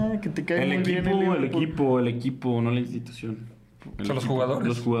mama, que te cae muy bien el equipo, no la institución. ¿Son los jugadores?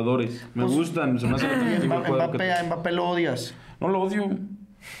 Los jugadores. Me Pues, gustan, se me hace atractivo el jugador que- A Mbappé lo odias. No lo odio.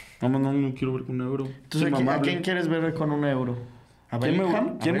 No quiero ver con un euro. Entonces, Soy ¿a mamable. quién quieres ver con un euro? ¿A ¿Quién me-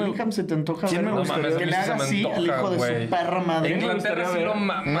 Bellingham? quién ¿A me- Bellingham se te antoja quién ver? me No gustaría mames, ver? que le A mí haga se me así al antoja, hijo de güey. su perra madre. Inglaterra sí ver? lo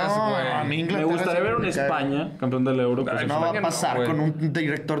mamas, No, güey. a mí Me Inglaterra gustaría sí ver un me cae. España, campeón del euro. Ay, pues, No va España a no, pasar güey. con un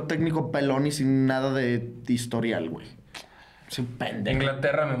director técnico pelón y sin nada de historial, güey. Es un pendejo.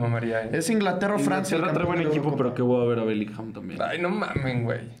 Inglaterra me mamaría. Es Inglaterra o Francia. el Inglaterra trae buen campeón de equipo, Eurocopa. pero que voy a ver a Bellingham también. Ay, no mamen,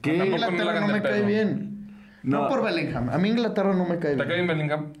 güey. Que Tampoco Inglaterra la hagan no de me cae pedo. bien. No No. por Bellingham. A mí Inglaterra no me cae ¿Te bien. cae bien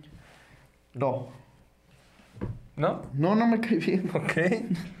Bellingham? No. ¿No? No me cae bien. Ok.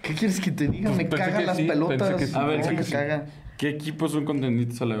 ¿Qué quieres que te diga? Pues me pensé cagan que las sí, pelotas. pensé que sí. A ver, No, ¿qué- me caga. ¿Qué equipos son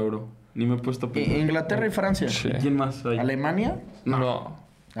contendientes a la euro? Ni me he puesto a pensar. Inglaterra y Francia. Sí. ¿Y quién más hay? ¿Alemania? No.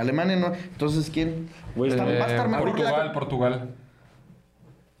 Alemania no. Entonces, ¿quién? Güey, Va a estar mejor Portugal, Portugal.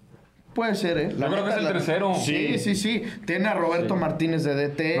 Puede ser, ¿eh? Yo creo que es el tercero. Sí. Tiene a Roberto Martínez de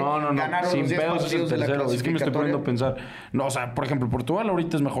DT. No. Ganaron Sin los 10 pedos es el partidos de la tercero. Es que me estoy poniendo a clasificatoria. pensar. No, o sea, por ejemplo, Portugal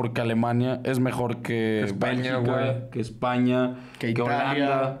ahorita es mejor que Alemania, es mejor que Que España, Bélgica, güey. que España, Que que Italia.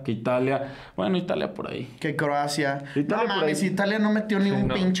 Holanda, que Italia. Bueno, Italia por ahí. Que Croacia. Italia No por mames, ahí. Italia no metió ni un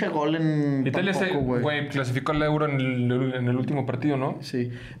no. pinche gol en. Italia se, tampoco, güey, clasificó al euro en el último partido, ¿no? Sí.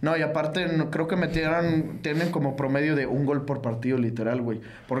 No, y aparte creo que tienen como promedio de un gol por partido, literal, güey.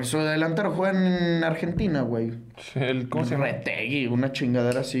 Porque su delantero juega en Argentina, güey. Sí, ¿cómo se llama? Retegui, una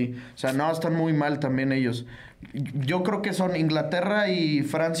chingadera así. O sea, no, están muy mal también ellos. Yo creo que son Inglaterra y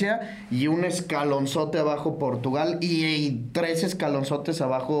Francia y un escalonzote abajo Portugal y 3 escalonzotes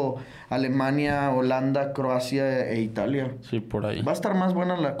abajo Alemania, Holanda, Croacia e Italia. Sí, por ahí. Va a estar más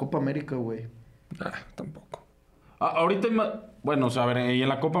buena la Copa América, güey. Ah, tampoco. Ahorita hay más... Bueno, o sea, a ver, y en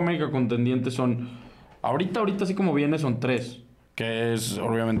la Copa América contendientes son... Ahorita así como viene son 3. Que es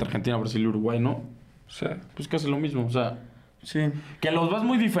obviamente Argentina, Brasil y Uruguay, ¿no? Sí. Pues casi lo mismo, o sea... Sí. Que los vas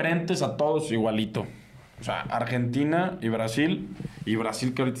muy diferentes a todos igualito. O sea, Argentina y Brasil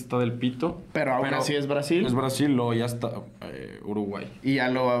que ahorita está del pito. Pero aún así es Brasil. Es Brasil, luego ya está Uruguay. Y ya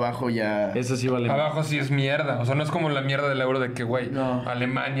lo abajo ya... Ese sí vale. Abajo sí es mierda. O sea, no es como la mierda del euro de que, güey, No.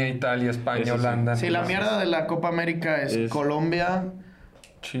 Alemania, Italia, España, Eso sí. Holanda. Sí, la mierda de la Copa América es Colombia,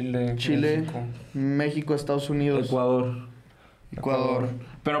 Chile, Chile, México. México, Estados Unidos, Ecuador.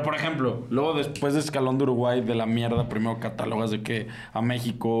 Pero, por ejemplo, luego después de escalón de Uruguay, de la mierda, primero catalogas de que a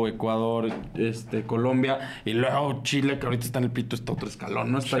México, Ecuador, Colombia, y luego Chile, que ahorita está en el pito, está otro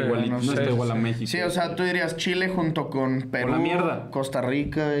escalón. No está Sí, igualito, no no sé, está sí, igual a sí. México. Sí, o sea, tú dirías Chile junto con Perú, la mierda. Costa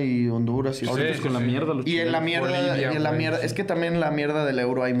Rica y Honduras. Y Ahorita Sí, es con sí, la sí. mierda los Y en la chilenos. mierda, Bolivia, y en la güey, mierda, sí. es que también en la mierda del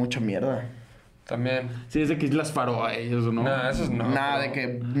euro hay mucha mierda. También. Sí, es de que Islas Faroe, eso, ¿no? Nah, esos no. Nada pero- de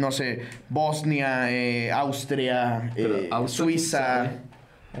que, no sé, Bosnia, Austria, Pero Austria, Suiza, ¿quién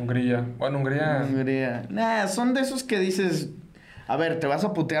Hungría. Bueno, Hungría. Hungría. Nah, son de esos que dices, a ver, te vas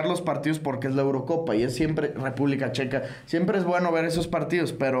a putear los partidos porque es la Eurocopa y es siempre República Checa. Siempre es bueno ver esos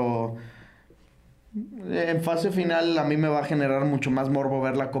partidos, pero en fase final a mí me va a generar mucho más morbo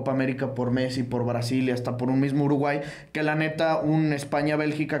ver la Copa América por Messi, por Brasil y hasta por un mismo Uruguay, que la neta un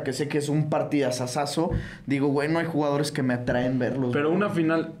España-Bélgica que sé que es un partidazazazo. Digo, güey, no hay jugadores que me atraen verlos. Pero güey. una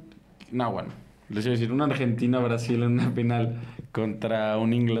final... No, bueno. Les iba a decir, una Argentina-Brasil en una final contra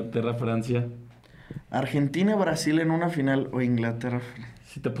un Inglaterra-Francia. Argentina-Brasil en una final o Inglaterra...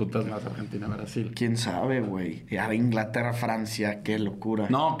 Si te putas más Argentina-Brasil. ¿Quién sabe, güey? Y ahora Inglaterra-Francia, qué locura.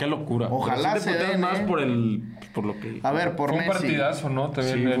 No, qué locura. Ojalá Pero sí se te puteas den, más ¿eh? por lo que... A ver, por Fue un Messi. partidazo, ¿no?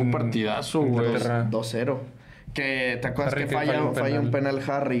 También Sí, fue un en partidazo, güey. Inglaterra. 2-0. Que te acuerdas Harry que que falla un penal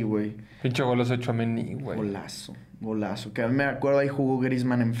Harry, güey. Pinche golazo hecho a Meni, güey. Golazo. Que a mí me acuerdo ahí jugó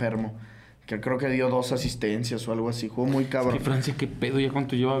Griezmann enfermo. Que creo que dio 2 asistencias o algo así. Jugó muy Es cabrón. que Francia, qué pedo, ya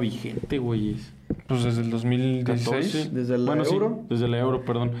cuánto lleva vigente, güey. Pues desde el 2016. 14. Desde el bueno, Euro. Sí, desde el Euro,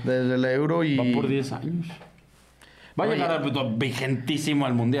 perdón. Desde el Euro y... Va por 10 años. Va a Oye. llegar vigentísimo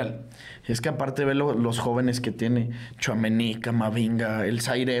al Mundial. Es que aparte ve los jóvenes que tiene. Tchouaméni, Camavinga, el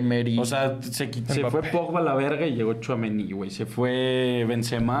Zaire Emery. O sea, se fue Pogba a la verga y llegó Tchouaméni, güey. Se fue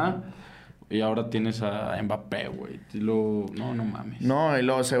Benzema y ahora tienes a Mbappé, güey. No mames. No, y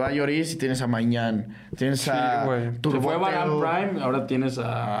luego se va Lloris y tienes a Mañán. Tienes a... Se fue Varane Prime, ahora tienes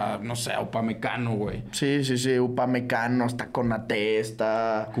a, no sé, a Upamecano, güey. Sí. Upamecano, está Konaté,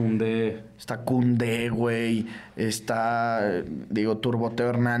 está... Está Koundé, güey. Está, Turboteo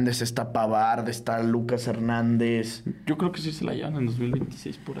Hernández, está Pavard, está Lucas Hernández. Yo creo que sí se la llevan en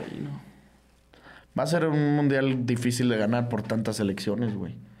 2026 por ahí, ¿no? Va a ser un mundial difícil de ganar por tantas elecciones,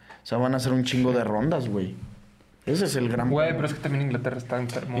 güey. O sea, van a ser un chingo de rondas, güey. Ese es el gran... Güey, pero es que también Inglaterra está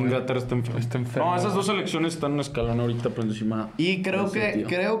enfermo. Inglaterra está enfermo. No, esas dos selecciones están en un escalón ahorita por encima. Y creo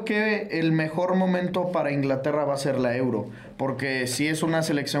que el mejor momento para Inglaterra va a ser la Euro. Porque sí es una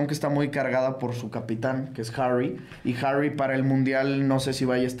selección que está muy cargada por su capitán, que es Harry. Y Harry para el Mundial no sé si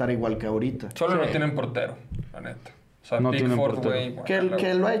vaya a estar igual que ahorita. Solo no tienen portero, la neta. O sea, no tienen Pickford, portero. güey.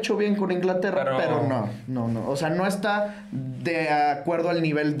 Que lo ha hecho bien con Inglaterra, pero no. O sea, no está de acuerdo al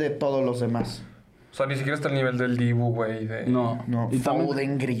nivel de todos los demás. O sea, ni siquiera está al nivel del Dibu, güey. No. Y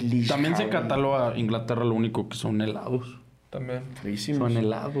Foden, Grealish. También se cataloga a Inglaterra lo único que son helados. También. Son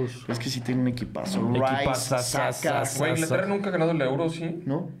helados. Es que sí tiene un equipazo. Rice, Saka. Güey, Inglaterra nunca ha ganado el Euro, ¿sí?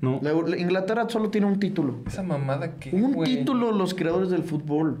 No. Inglaterra solo tiene un título. ¿Esa mamada qué, Un título los creadores del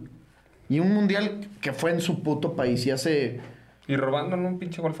fútbol. Y un mundial que fue en su puto país y hace... Y robándole un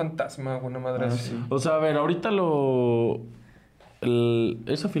pinche gol fantasma, buena madre. Sí. O sea, a ver, ahorita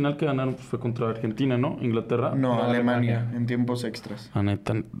esa final que ganaron fue contra Argentina, ¿no? Inglaterra. No, Alemania, en tiempos extras.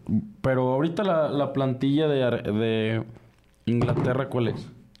 Neta. Pero ahorita la plantilla de Inglaterra, ¿cuál es?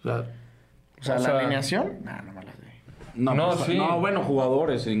 O sea, ¿la alineación? No me la sé. Sí. No, bueno,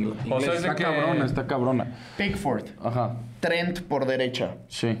 jugadores ingleses. O sea, está cabrona. Pickford. Ajá. Trent por derecha.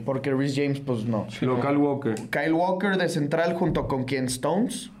 Sí. Porque Reece James, pues no. Sí, Kyle Walker. Kyle Walker de central junto con quién,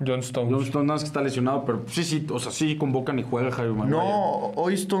 Stones. John Stones. John Stones no es que está lesionado, pero sí, o sea, sí convocan y juega Harry Maguire. No,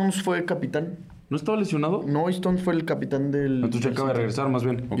 hoy Stones fue capitán. ¿No estaba lesionado? No, hoy Stones fue el capitán del... Entonces ya acaba de regresar más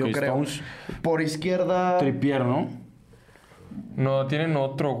bien. Yo creo. Stones. Por izquierda... Trippier, ¿no? No, tienen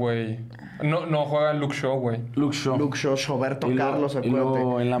otro, güey. No juega Luke Shaw, güey. Luke Shaw, Roberto Carlos, acuérdate. Y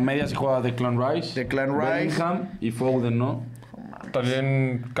luego en la media se juega Declan Rice. Bellingham y Foden, ¿no?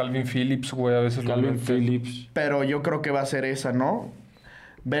 También Calvin Phillips, güey, a veces. Calvin Phillips. Pero yo creo que va a ser esa, ¿no?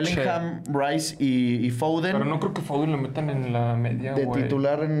 Bellingham, Rice y Foden. Pero no creo que Foden lo metan en la media, güey. De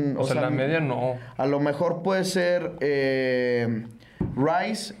titular en... O sea, en la media no. A lo mejor puede ser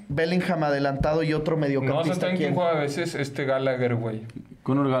Rice, Bellingham adelantado y otro mediocampista. No, o sea, también quien juega a veces Gallagher, güey.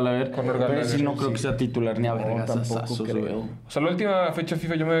 Conor Gallagher. Pero sí, no creo que sea titular ni a vergas. Tampoco creo. O sea, la última fecha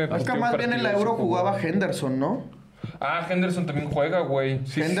FIFA yo me... Es que más bien en la Euro jugaba Henderson, ¿no? Henderson también juega, güey.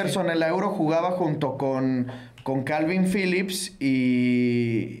 Sí, Henderson en la Euro jugaba junto con Calvin Phillips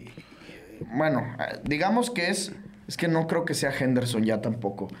y... Bueno, digamos que es que no creo que sea Henderson ya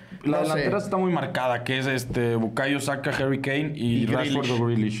tampoco. La delantera está muy marcada, que es Bukayo Saka, Harry Kane y Rashford o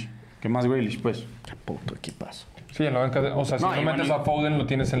Grealish. ¿Qué más Grealish, pues? Qué puto equipazo. Sí, en la banca. O sea, si no metes a Foden, lo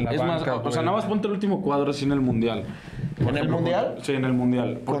tienes en la banca. Es más, o sea, nada más ponte el último cuadro así en el Mundial. ¿En el Mundial? Sí, en el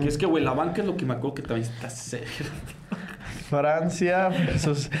Mundial. Porque es que, güey, la banca es lo que me acuerdo que también está serio. Francia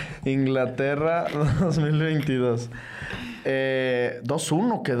versus Inglaterra 2022.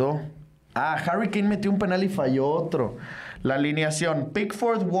 2-1 quedó. Harry Kane metió un penal y falló otro. La alineación: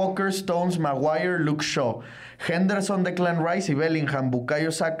 Pickford, Walker, Stones, Maguire, Luke Shaw, Henderson, Declan Rice y Bellingham,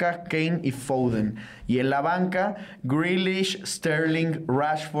 Bukayo Saka, Kane y Foden. Y en la banca, Grealish, Sterling,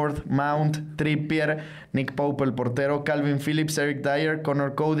 Rashford, Mount, Trippier, Nick Pope el portero, Calvin Phillips, Eric Dyer,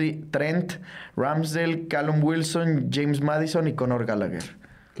 Connor Cody, Trent, Ramsdale, Callum Wilson, James Madison y Conor Gallagher.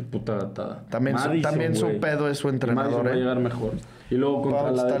 Qué puta gatada. También su pedo es su entrenador. Va a llegar mejor. Y luego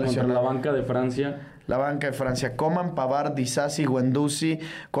contra la banca de Francia. La banca de Francia: Coman, Pavard, Disasi, Guendouzi,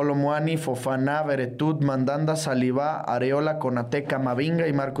 Colomwani, Fofana, Veretout, Mandanda, Saliba, Areola, Konaté, Camavinga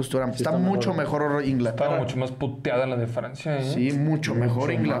y Marcus Thuram. Está mucho mejor Inglaterra. Está mucho más puteada la de Francia, ¿eh? Sí, mucho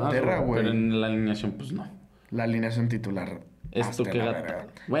mejor Inglaterra, güey. Pero en la alineación, pues no. La alineación titular. Esto que gata.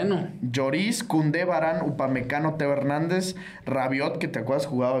 Bueno. Lloris, Koundé, Varane, Upamecano, Teo Hernández, Rabiot, que te acuerdas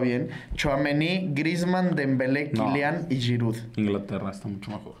jugaba bien, Tchouaméni, Griezmann, Dembélé, Kylian y Giroud. Inglaterra está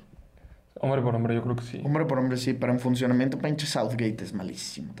mucho mejor. Hombre por hombre, yo creo que sí. Hombre por hombre, sí, pero en funcionamiento, pinche Southgate es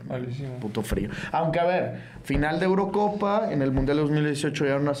malísimo también. Malísimo. Puto frío. Aunque, a ver, final de Eurocopa, en el Mundial de 2018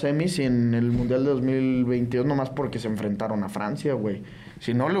 llegaron a semis y en el Mundial de 2022 nomás porque se enfrentaron a Francia, güey.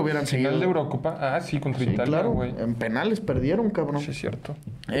 Si no, le hubieran seguido. ¿Final de Eurocopa? Sí, contra Italia, claro, güey. En penales perdieron, cabrón. Sí, es cierto.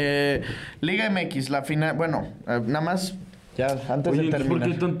 Liga MX, la final... Bueno, nada más Ya, antes Oye, de ¿por terminar.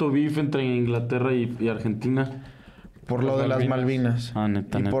 qué hay tanto beef entre Inglaterra y Argentina? Por lo de las Malvinas. Ah,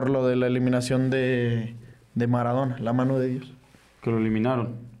 neta, Y neta. por lo de la eliminación de Maradona, la mano de Dios. Que lo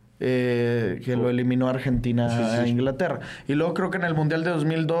eliminaron. Que lo eliminó Argentina a Inglaterra. Y luego creo que en el Mundial de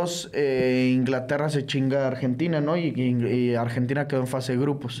 2002 Inglaterra se chinga a Argentina, ¿no? Y Argentina quedó en fase de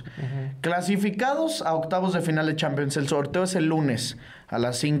grupos. Clasificados a octavos de final de Champions. El sorteo es el lunes a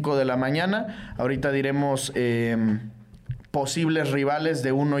las 5 de la mañana. Ahorita diremos posibles rivales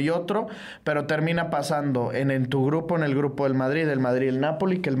de uno y otro, pero termina pasando en tu grupo, en el grupo del Madrid, el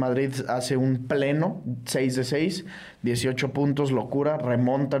Napoli, que el Madrid hace un pleno 6 de 6, 18 puntos, locura,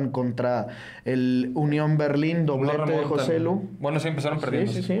 remontan contra el Unión Berlín, doblete de José Lu. Bueno, sí empezaron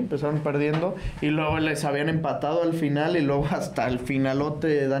perdiendo. Sí, empezaron perdiendo y luego les habían empatado al final y luego hasta el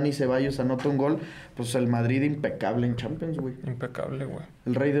finalote Dani Ceballos anota un gol. Pues el Madrid impecable en Champions, güey. Impecable, güey.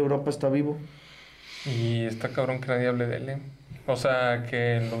 El rey de Europa está vivo. Y está cabrón que nadie hable de él, ¿eh? O sea,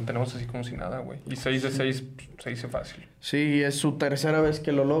 que lo tenemos así como si nada, güey. Y 6 de 6 se dice fácil. Sí, es su tercera vez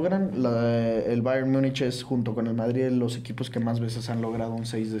que lo logran. El Bayern Múnich es, junto con el Madrid, los equipos que más veces han logrado un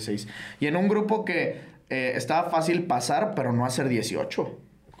 6 de 6. Y en un grupo que estaba fácil pasar, pero no hacer 18.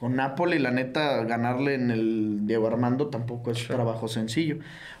 Con Napoli, la neta, ganarle en el Diego Armando tampoco es trabajo sencillo.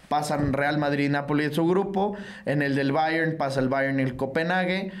 Pasan Real Madrid y Napoli en su grupo. En el del Bayern pasa el Bayern y el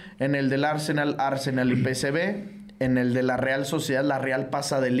Copenhague. En el del Arsenal y PSV. En el de la Real Sociedad, la Real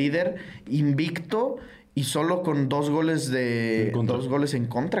pasa de líder, invicto y solo con 2 goles en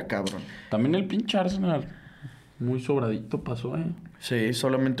contra, cabrón. También el pinche Arsenal. Muy sobradito pasó, Sí,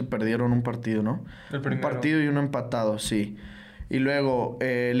 solamente perdieron un partido, ¿no? Un partido y uno empatado, sí. Y luego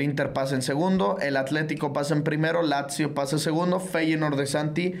el Inter pasa en segundo, el Atlético pasa en primero, Lazio pasa en segundo, Feyenoord de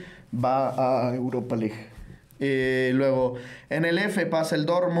Santi va a Europa League. Luego en el F pasa el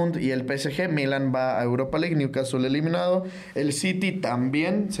Dortmund y el PSG, Milan va a Europa League, Newcastle eliminado, el City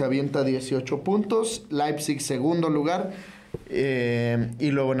también se avienta 18 puntos, Leipzig segundo lugar,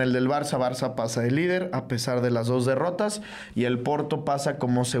 y luego en el del Barça pasa de líder a pesar de las 2 derrotas y el Porto pasa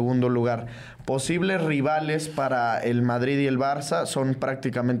como segundo lugar. Posibles rivales para el Madrid y el Barça son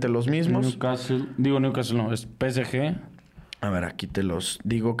prácticamente los mismos. Newcastle no, es PSG. A ver, aquí te los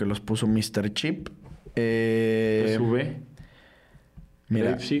digo que los puso Mr. Chip. PSV.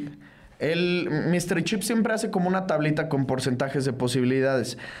 Mira, Leipzig. el Mr. Chip siempre hace como una tablita con porcentajes de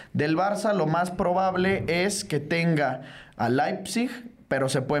posibilidades. Del Barça lo más probable es que tenga a Leipzig, pero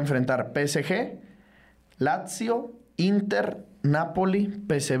se puede enfrentar PSG, Lazio, Inter, Napoli,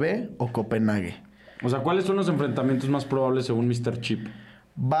 PSV o Copenhague. O sea, ¿cuáles son los enfrentamientos más probables según Mr. Chip?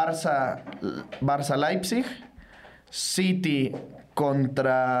 Barça-Leipzig, City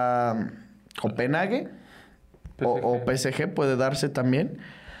contra Copenhague o PSG puede darse también.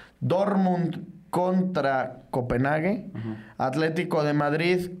 Dortmund contra Copenhague. Atlético de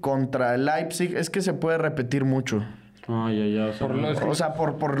Madrid contra el Leipzig. Es que se puede repetir mucho. O sea,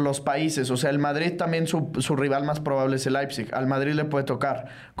 por los países. O sea, el Madrid también su rival más probable es el Leipzig. Al Madrid le puede tocar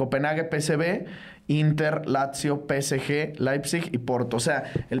Copenhague, PSV, Inter, Lazio, PSG, Leipzig y Porto. O sea,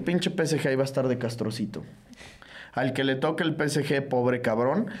 el pinche PSG ahí va a estar de castrocito. Al que le toque el PSG, pobre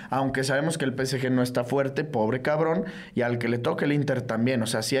cabrón. Aunque sabemos que el PSG no está fuerte, pobre cabrón. Y al que le toque el Inter también. O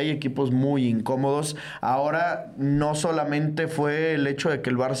sea, sí hay equipos muy incómodos. Ahora, no solamente fue el hecho de que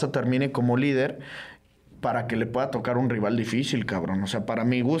el Barça termine como líder para que le pueda tocar un rival difícil, cabrón. O sea, para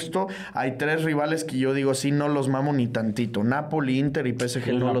mi gusto, hay 3 rivales que yo digo, sí, no los mamo ni tantito. Napoli, Inter y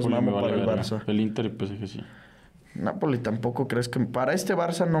PSG no los mamo para el Barça. El Inter y PSG sí. Napoli tampoco, ¿crees que para este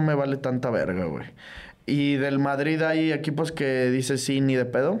Barça no me vale tanta verga, güey? Y del Madrid hay equipos que dices sí, ni de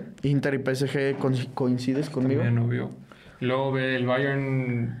pedo. Inter y PSG, ¿coincides conmigo? También, obvio. Luego ve el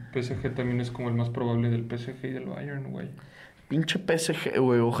Bayern, PSG también es como el más probable del PSG y del Bayern, güey. Pinche PSG,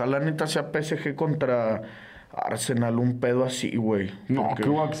 güey. Ojalá neta sea PSG contra Arsenal, un pedo así, güey. No, porque... qué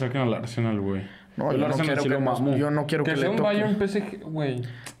guay que saquen al Arsenal, güey. No, yo no quiero que le sea un toque. Bayern PSG, güey.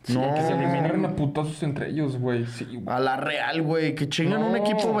 No. Que se eliminen a putazos entre ellos, güey. Sí, güey. A la Real, güey. Que chingan un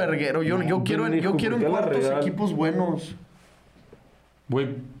equipo verguero. Yo quiero en cuartos equipos buenos.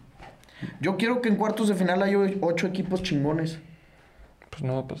 Güey. Yo quiero que en cuartos de final haya 8 equipos chingones. Pues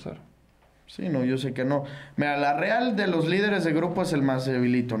no va a pasar. Sí, no, yo sé que no. Mira, la Real de los líderes de grupo es el más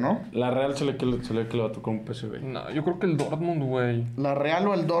debilito, ¿no? La Real se le que le va a tocar un PSV. No, yo creo que el Dortmund, güey. La Real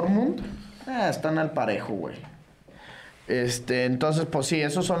o el Dortmund están al parejo, güey. Entonces, pues sí,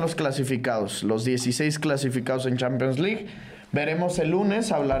 esos son los clasificados. Los 16 clasificados en Champions League. Veremos el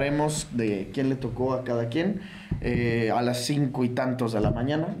lunes, hablaremos de quién le tocó a cada quien. A las 5 y tantos de la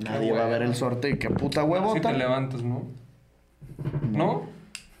mañana. Nadie va a ver el sorteo y qué puta huevota. Si te levantas, ¿no? ¿No?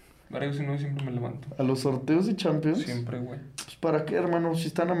 Varios y no, siempre me levanto. ¿A los sorteos de Champions? Siempre, güey. Pues ¿para qué, hermano? Si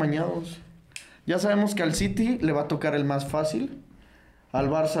están amañados. Ya sabemos que al City le va a tocar el más fácil. Al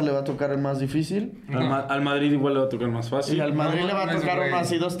Barça le va a tocar el más difícil. Al Madrid igual le va a tocar más fácil. Y al Madrid No, le va a mames, tocar güey. uno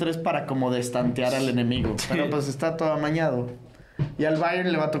así, 2-3 para como destantear al enemigo. Pero pues está todo amañado. Y al Bayern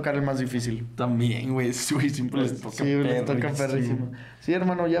le va a tocar el más difícil. También, güey. Siempre les toca Sí, les toca perrísimo. perrísimo. Sí,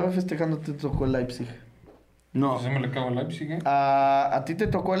 hermano, ya va festejando, te tocó el Leipzig. No. Pues se me le cago el Leipzig, ¿eh? A ti te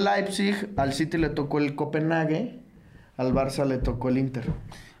tocó el Leipzig, al City le tocó el Copenhague, al Barça le tocó el Inter.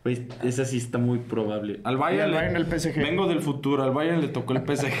 Güey, esa sí está muy probable. Al Y Bayern, al Bayern el PSG. Vengo del futuro. Al Bayern le tocó el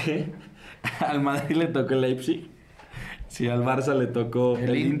PSG. Al Madrid le tocó el Leipzig. Sí, al Barça le tocó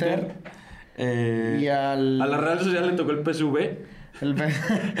El Inter. Y a la Real Sociedad le tocó el PSV.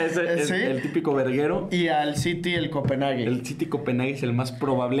 Ese es ¿Sí? el típico verguero. Y al City el Copenhague. El City Copenhague es el más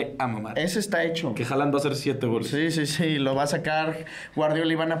probable a mamar. Ese está hecho. Que Haaland va a hacer 7 goles. Sí, lo va a sacar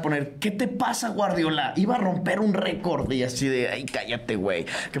Guardiola y van a poner, ¿qué te pasa, Guardiola? Iba a romper un récord y así de, ay, cállate, güey.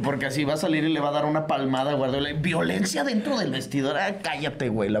 Que porque así va a salir y le va a dar una palmada a Guardiola. Violencia dentro del vestidor, ah, cállate,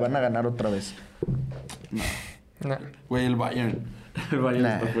 güey, la van a ganar otra vez. Nah. Güey, el Bayern. El Bayern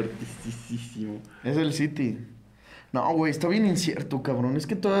Nah. está fuertísimo. Es el City. No, güey, está bien incierto, cabrón. Es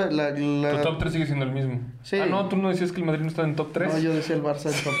que toda la... Tu top 3 sigue siendo el mismo. Sí. Ah, no, tú no decías que el Madrid no estaba en top 3. No, yo decía el Barça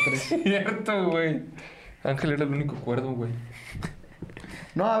en top 3. Cierto, güey. Ángel era el único cuerdo, güey.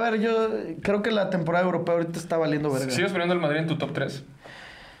 No, a ver, yo creo que la temporada europea ahorita está valiendo verga. ¿Sigues poniendo el Madrid en tu top 3?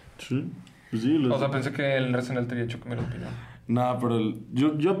 Sí. Pues sí, O sea, pensé que el Arsenal te había hecho cambiar de opinión. No, pero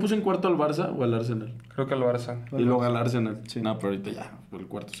yo puse en cuarto al Barça o al Arsenal. Creo que al Barça. Y luego al Arsenal. Sí. No, pero ahorita ya. El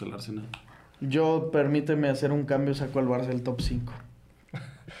cuarto es el Arsenal. Yo, permíteme hacer un cambio, saco al Barça del top 5.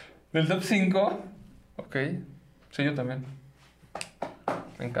 ¿Del top 5? Ok. Sí, yo también.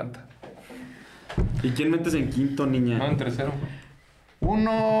 Me encanta. ¿Y quién metes en quinto, niña? No, en tercero.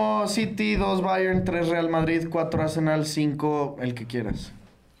 1 City, 2 Bayern, 3 Real Madrid, 4 Arsenal, 5 el que quieras.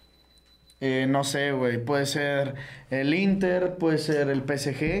 No sé, güey. Puede ser el Inter, puede ser el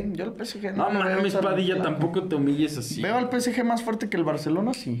PSG. Yo el PSG No, le veo mames, tan- Padilla, tampoco te humilles así. Veo al PSG más fuerte que el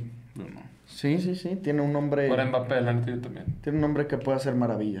Barcelona, sí. No, no. Sí. Tiene un nombre... Para Mbappé, la neta, yo también. Tiene un hombre que puede hacer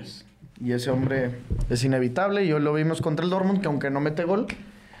maravillas. Y ese hombre es inevitable. Y hoy lo vimos contra el Dortmund, que aunque no mete gol,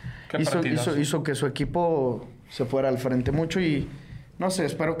 Qué partidazo. hizo que su equipo se fuera al frente mucho. Y no sé,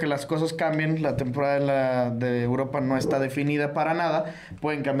 espero que las cosas cambien. La temporada de Europa no está definida para nada.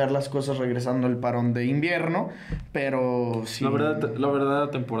 Pueden cambiar las cosas regresando al parón de invierno. Pero sí. La verdad,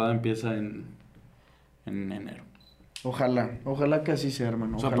 la temporada empieza en enero. Ojalá que así sea,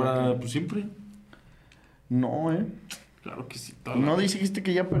 hermano. O sea, Ojalá que- pues siempre. No, Claro que sí. No dijiste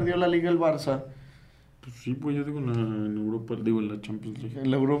que ya perdió la Liga el Barça. Pues sí, pues yo digo en Europa, digo en la Champions League. En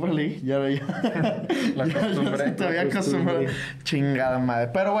la Europa League, ya. La costumbre. Ya se te había acostumbrado. Chingada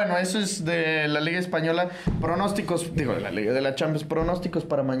madre. Pero bueno, eso es de la Liga Española. Pronósticos, digo, de la Liga de la Champions. Pronósticos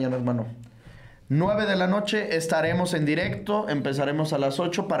para mañana, hermano. 9 de la noche estaremos en directo. Empezaremos a las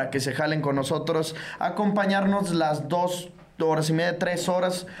 8 para que se jalen con nosotros. Acompañarnos las 2 horas y media, 3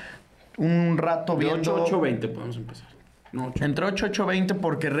 horas. Un rato De viendo... 8 a 8:20 podemos empezar. No, 8. Entre 8 y 8:20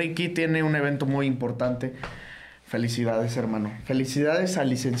 porque Ricky tiene un evento muy importante. Felicidades, hermano. Felicidades al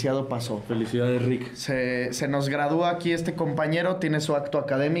licenciado Pasó. Felicidades, Rick. Se nos gradúa aquí este compañero, tiene su acto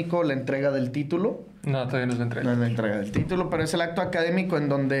académico, la entrega del título. No, todavía no es la entrega. No es la entrega del título, pero es el acto académico en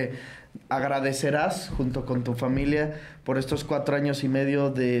donde agradecerás junto con tu familia por estos 4 años y medio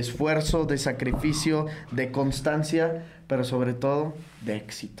de esfuerzo, de sacrificio, de constancia, pero sobre todo de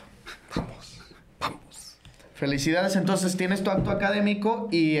éxito. Felicidades, entonces tienes tu acto académico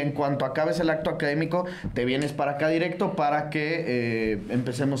y en cuanto acabes el acto académico te vienes para acá directo para que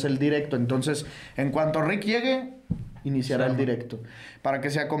empecemos el directo. Entonces, en cuanto Rick llegue, iniciará el directo. Para que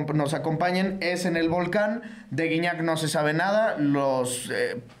nos acompañen, es en el Volcán. De Guiñac no se sabe nada. Los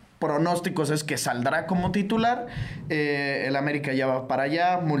pronósticos es que saldrá como titular. El América ya va para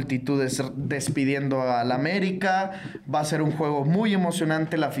allá. Multitudes despidiendo al América. Va a ser un juego muy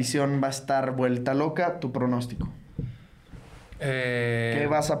emocionante. La afición va a estar vuelta loca. Tu pronóstico. ¿Qué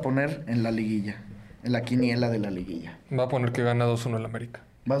vas a poner en la liguilla? En la quiniela de la liguilla. Va a poner que gana 2-1 el América.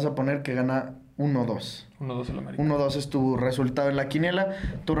 Vas a poner que gana 1-2. 1-2 el América. 1-2 es tu resultado en la quiniela.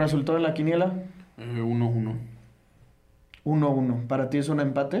 ¿Tu resultado en la quiniela? 1-1. 1-1. ¿Para ti es un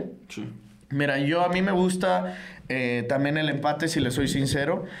empate? Sí. Mira, a mí me gusta también el empate, si le soy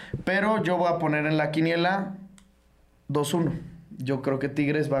sincero. Pero yo voy a poner en la quiniela 2-1. Yo creo que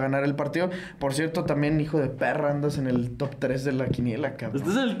Tigres va a ganar el partido. Por cierto, también, hijo de perra, andas en el top 3 de la quiniela, cabrón.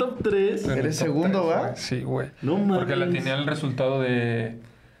 ¿Estás en el top 3? En el Eres top segundo, 3, ¿va? güey. Sí, güey. No mames. Porque la tenía el resultado de...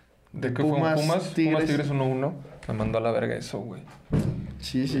 ¿De qué fue? Pumas, Pumas Tigres. Tigres 1-1. Me mandó a la verga eso, güey.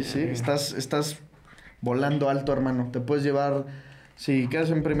 Sí. Estás volando alto, hermano. Te puedes llevar... Si quedas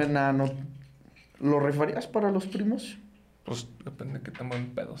en primer, nada, no... ¿Lo rifarías para los primos? Pues depende de qué tan buen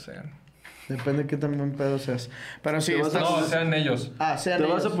pedo sean. Depende de qué tan buen pedo seas. Pero sí, No, sean ellos. sean ¿Te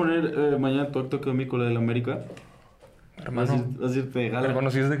ellos. vas a poner mañana tu acto académico, la del América? Hermano. ¿Vas a irte de gala?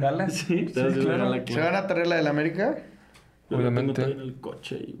 Hermano, si es de gala. Sí, te vas a ir de claro. gala. ¿Se van a traer la del América? Obviamente. Yo la tengo en el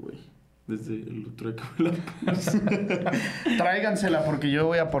coche ahí, güey. Desde el otro día que me la puse. Tráigansela porque yo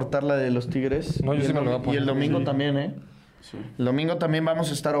voy a aportar la de los Tigres. No, yo Y sí el me lo voy a dom- poner. Y el domingo Sí. también, ¿eh? Sí. El domingo también vamos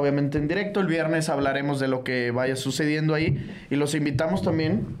a estar obviamente en directo. El viernes hablaremos de lo que vaya sucediendo ahí. Y los invitamos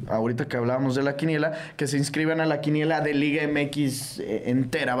también, ahorita que hablábamos de la quiniela, que se inscriban a la quiniela de Liga MX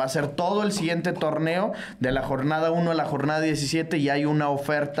entera. Va a ser todo el siguiente torneo de la jornada 1 a la jornada 17 y hay una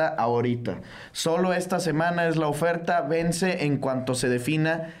oferta ahorita. Solo esta semana es la oferta. Vence en cuanto se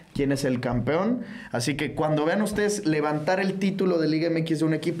defina quién es el campeón. Así que cuando vean ustedes levantar el título de Liga MX de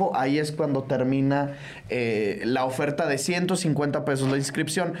un equipo, ahí es cuando termina la oferta de 150 pesos la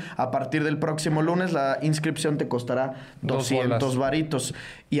inscripción. A partir del próximo lunes la inscripción te costará 200 varitos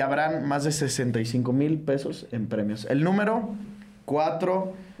y habrán más de 65,000 pesos en premios. El número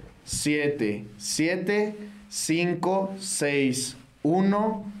 4, 7, 7, 5, 6,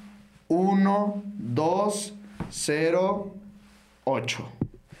 1, 1, 2, 0, 8.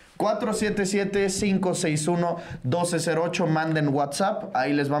 477-561-1208. Manden WhatsApp.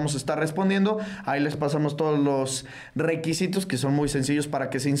 Ahí les vamos a estar respondiendo. Ahí les pasamos todos los requisitos que son muy sencillos para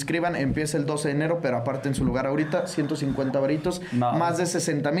que se inscriban. Empieza el 12 de enero, pero aparte en su lugar ahorita, 150 varitos. No. Más de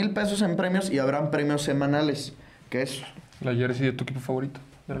 60,000 pesos en premios y habrán premios semanales. ¿Qué es? La jersey de tu equipo favorito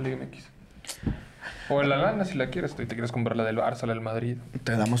de la Liga MX. O la lana si la quieres. Te quieres comprar la del Barça, la del Madrid.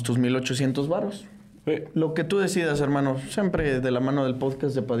 Te damos tus 1,800 varos. Lo que tú decidas, hermano. Siempre de la mano del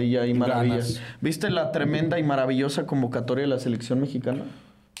podcast de Padilla y Maravillas. Ganas. ¿Viste la tremenda y maravillosa convocatoria de la selección mexicana?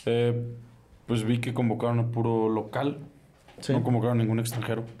 Pues vi que convocaron a puro local. Sí. No convocaron a ningún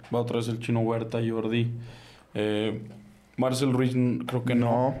extranjero. Va otra vez el Chino Huerta, Jordi. Marcel Ruiz, creo que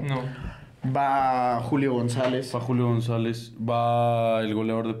no. No. Va Julio González. Va Julio González. Va el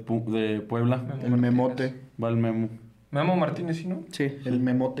goleador de Puebla. El Memote. Va el Memo. Memo Martínez, ¿sí, no? Sí, el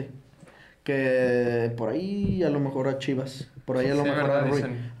Memote. Que por ahí a lo mejor a Chivas. Por ahí a lo Sí, mejor verdad,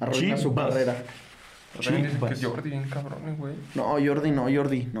 arruina dicen. su Chivas. carrera. También dicen que Chivas. Jordi, bien cabrones, güey. No, Jordi no.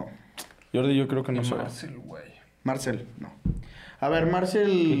 Jordi yo creo que no Y se va. Marcel, güey. Marcel, no. A ver,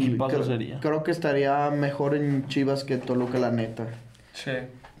 Marcel ¿Qué equipazo sería? creo que estaría mejor en Chivas que Toluca, la neta. Sí.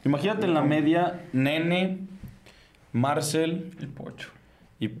 Imagínate en la media, Nene, Marcel Y Pocho.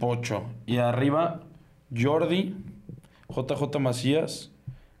 y Pocho. Y arriba, Jordi, JJ Macías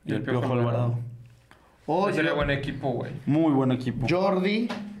y el Piojo Alvarado. O Sería buen equipo, güey. Muy buen equipo. Jordi,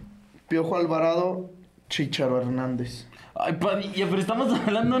 Piojo Alvarado, Chícharo Hernández. Ay, Padilla, pero estamos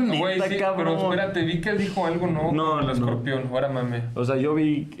hablando neta, Güey, sí, cabrón. pero espérate, vi que dijo algo, ¿no? No, Con el no. escorpión, ahora mame. O sea, yo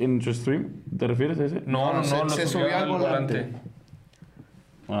vi en su stream. ¿Te refieres a ese? No, se lo subió al volante.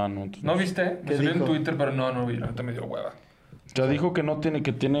 Ah, no. Entonces ¿No viste? Me ¿Qué salió en dijo? Twitter, pero no vi. La neta me dio hueva. O sea, dijo que no tiene,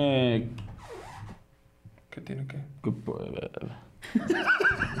 que tiene... ¿Qué tiene que?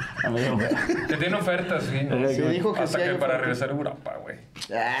 Amigo, Que tiene ofertas, sí. ¿no? Sí, dijo que Hasta sí que hay para ofertas. regresar a Europa, güey.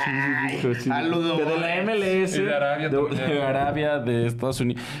 Saludos. Que de la MLS, Y de Arabia también. de Arabia, de Estados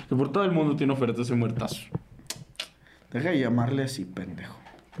Unidos. Que por todo el mundo tiene ofertas de muertazo. Deja de llamarle así, pendejo.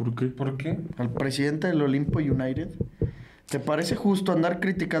 ¿Por qué? ¿Por qué? Al presidente del Olimpo United. ¿Te parece justo andar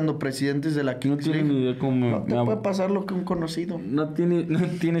criticando presidentes de la No Kings tienes League? ni idea cómo No te puede pasar lo que un conocido. No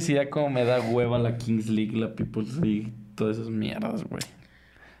tienes idea cómo me da hueva la Kings League, la People's League, todas esas mierdas, güey.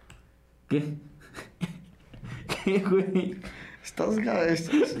 ¿Qué? ¿Qué, güey? ¿Estás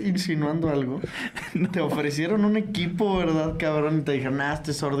insinuando algo? Te ofrecieron un equipo, ¿verdad, cabrón? Y te dijeron,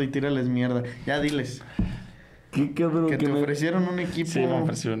 este es sordo y tírales mierda. Ya diles. ¿Qué cabrón? Que te ofrecieron un equipo. Sí, me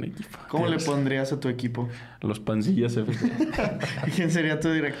ofrecieron un equipo. ¿Cómo le pondrías a tu equipo? Los Pancillas FC. ¿Quién sería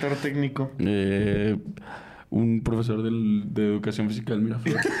tu director técnico? Un profesor de educación física del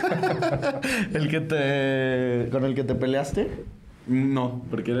Miraflores. ¿Con el que te peleaste? No,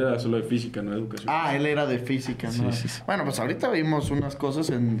 porque él era solo de física, no de educación. Ah, él era de física, ¿no? Sí, sí. Bueno, pues ahorita vimos unas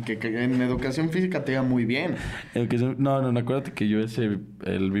cosas que en educación física te iba muy bien. No, acuérdate que yo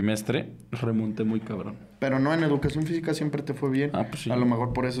el bimestre remonté muy cabrón. Pero no, en educación física siempre te fue bien. Ah, pues sí. A lo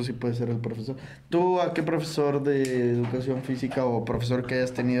mejor por eso sí puedes ser el profesor. ¿Tú a qué profesor de educación física o profesor que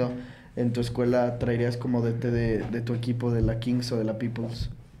hayas tenido en tu escuela traerías como DT de tu equipo, de la Kings o de la Peoples?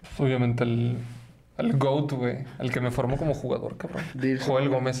 Obviamente al GOAT, güey. El que me formó como jugador, cabrón. Dirce. Joel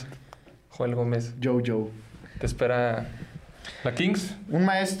Gómez. Joe. Te espera ¿La Kings? Un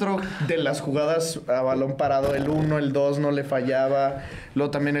maestro de las jugadas a balón parado, el 1, el 2 no le fallaba.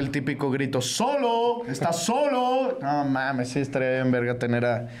 Luego también el típico grito, ¡solo! ¡Está solo! No mames, sí estaría bien verga tener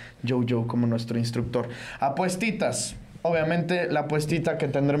a Joe como nuestro instructor. Apuestitas. Obviamente la apuestita que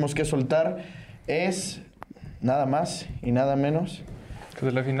tendremos que soltar es nada más y nada menos. ¿Que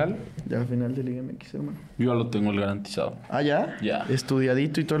de la final? Ya la final de Liga MX, hermano. Yo ya lo tengo el garantizado. ¿Ah, ya? Ya.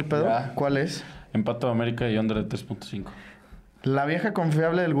 ¿Estudiadito y todo el pedo? Ya. ¿Cuál es? Empate de América y under de 3.5. ¿La vieja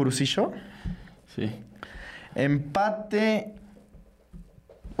confiable del gurusillo? Sí. Empate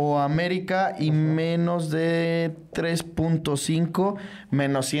o América y menos de 3.5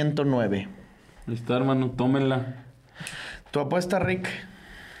 menos 109. Ahí está, hermano. Tómenla. ¿Tu apuesta, Rick?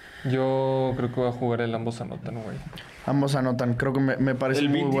 Yo creo que voy a jugar el ambos anotan, güey. Ambos anotan. Creo que me parece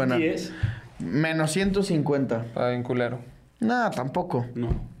muy buena. es? Menos 150. Está bien culero. Nah, tampoco. No.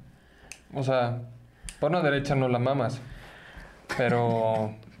 O sea, por una derecha no la mamas.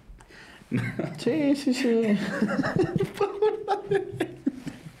 Pero... Sí.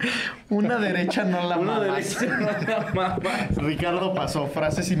 Una derecha no la Una mamas. derecha no la mamas. Ricardo pasó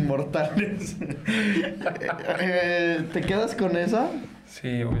frases inmortales. ¿Te quedas con esa?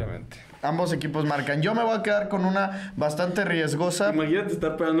 Sí, obviamente. Ambos equipos marcan. Yo me voy a quedar con una bastante riesgosa. Imagínate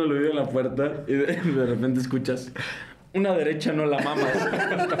estar pegando el oído en la puerta y de repente escuchas... Una derecha no la mamas.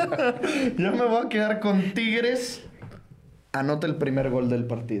 Yo me voy a quedar con Tigres. Anota el primer gol del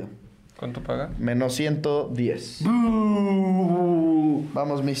partido. ¿Cuánto paga? Menos 110.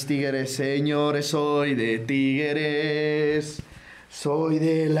 Vamos, mis Tigres, señores. Soy de Tigres. Soy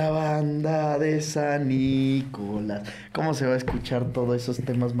de la banda de San Nicolás. ¿Cómo se va a escuchar todos esos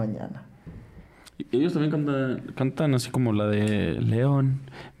temas mañana? Ellos también cantan así como la de León,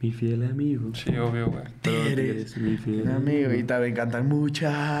 mi fiel amigo. Sí, obvio, güey. Tigres, mi fiel amigo. Y también cantan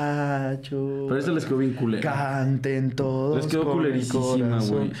muchachos. Pero eso les quedó bien culero. Canten todos. Les quedó con el culerísima,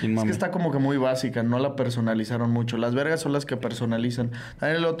 corazón. güey, sin Es mame. que está como que muy básica, no la personalizaron mucho. Las vergas son las que personalizan.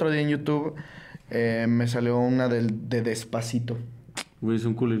 También el otro día en YouTube me salió una de Despacito. Güey,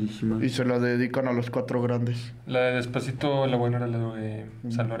 son culerísimas. Y se la dedican a los 4 grandes. La de Despacito, la buena era la de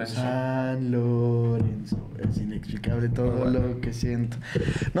San Lorenzo. San Lorenzo. Es inexplicable todo lo que siento.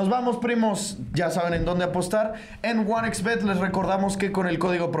 Nos vamos, primos. Ya saben en dónde apostar. En OneXBet les recordamos que con el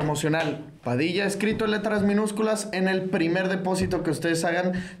código promocional Padilla, escrito en letras minúsculas, en el primer depósito que ustedes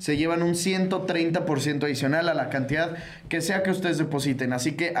hagan, se llevan un 130% adicional a la cantidad que sea que ustedes depositen.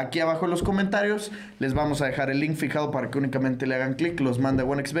 Así que aquí abajo en los comentarios les vamos a dejar el link fijado para que únicamente le hagan clic, los mande a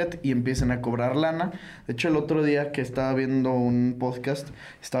OneXBet y empiecen a cobrar lana. De hecho, el otro día que estaba viendo un podcast,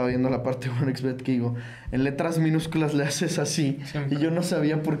 estaba viendo la parte de OneXBet que digo, en letras minúsculas le haces así. Siempre. Y yo no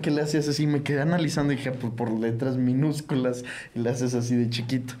sabía por qué le hacías así. Me quedé analizando y dije, pues por letras minúsculas y le haces así de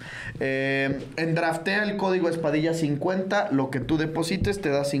chiquito. En Draftea el código es Padilla50. Lo que tú deposites te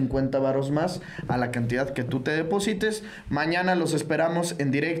da 50 varos más a la cantidad que tú te deposites. Mañana los esperamos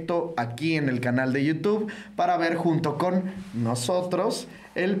en directo aquí en el canal de YouTube para ver junto con nosotros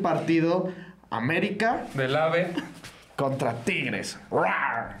el partido América Del AVE. contra Tigres.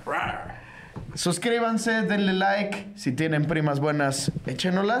 ¡Rar! ¡Rar! Suscríbanse, denle like. Si tienen primas buenas,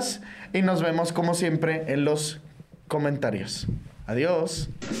 échenolas. Y nos vemos como siempre en los comentarios. Adiós.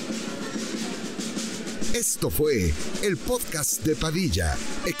 Esto fue el podcast de Padilla,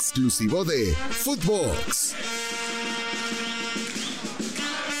 exclusivo de Footbox.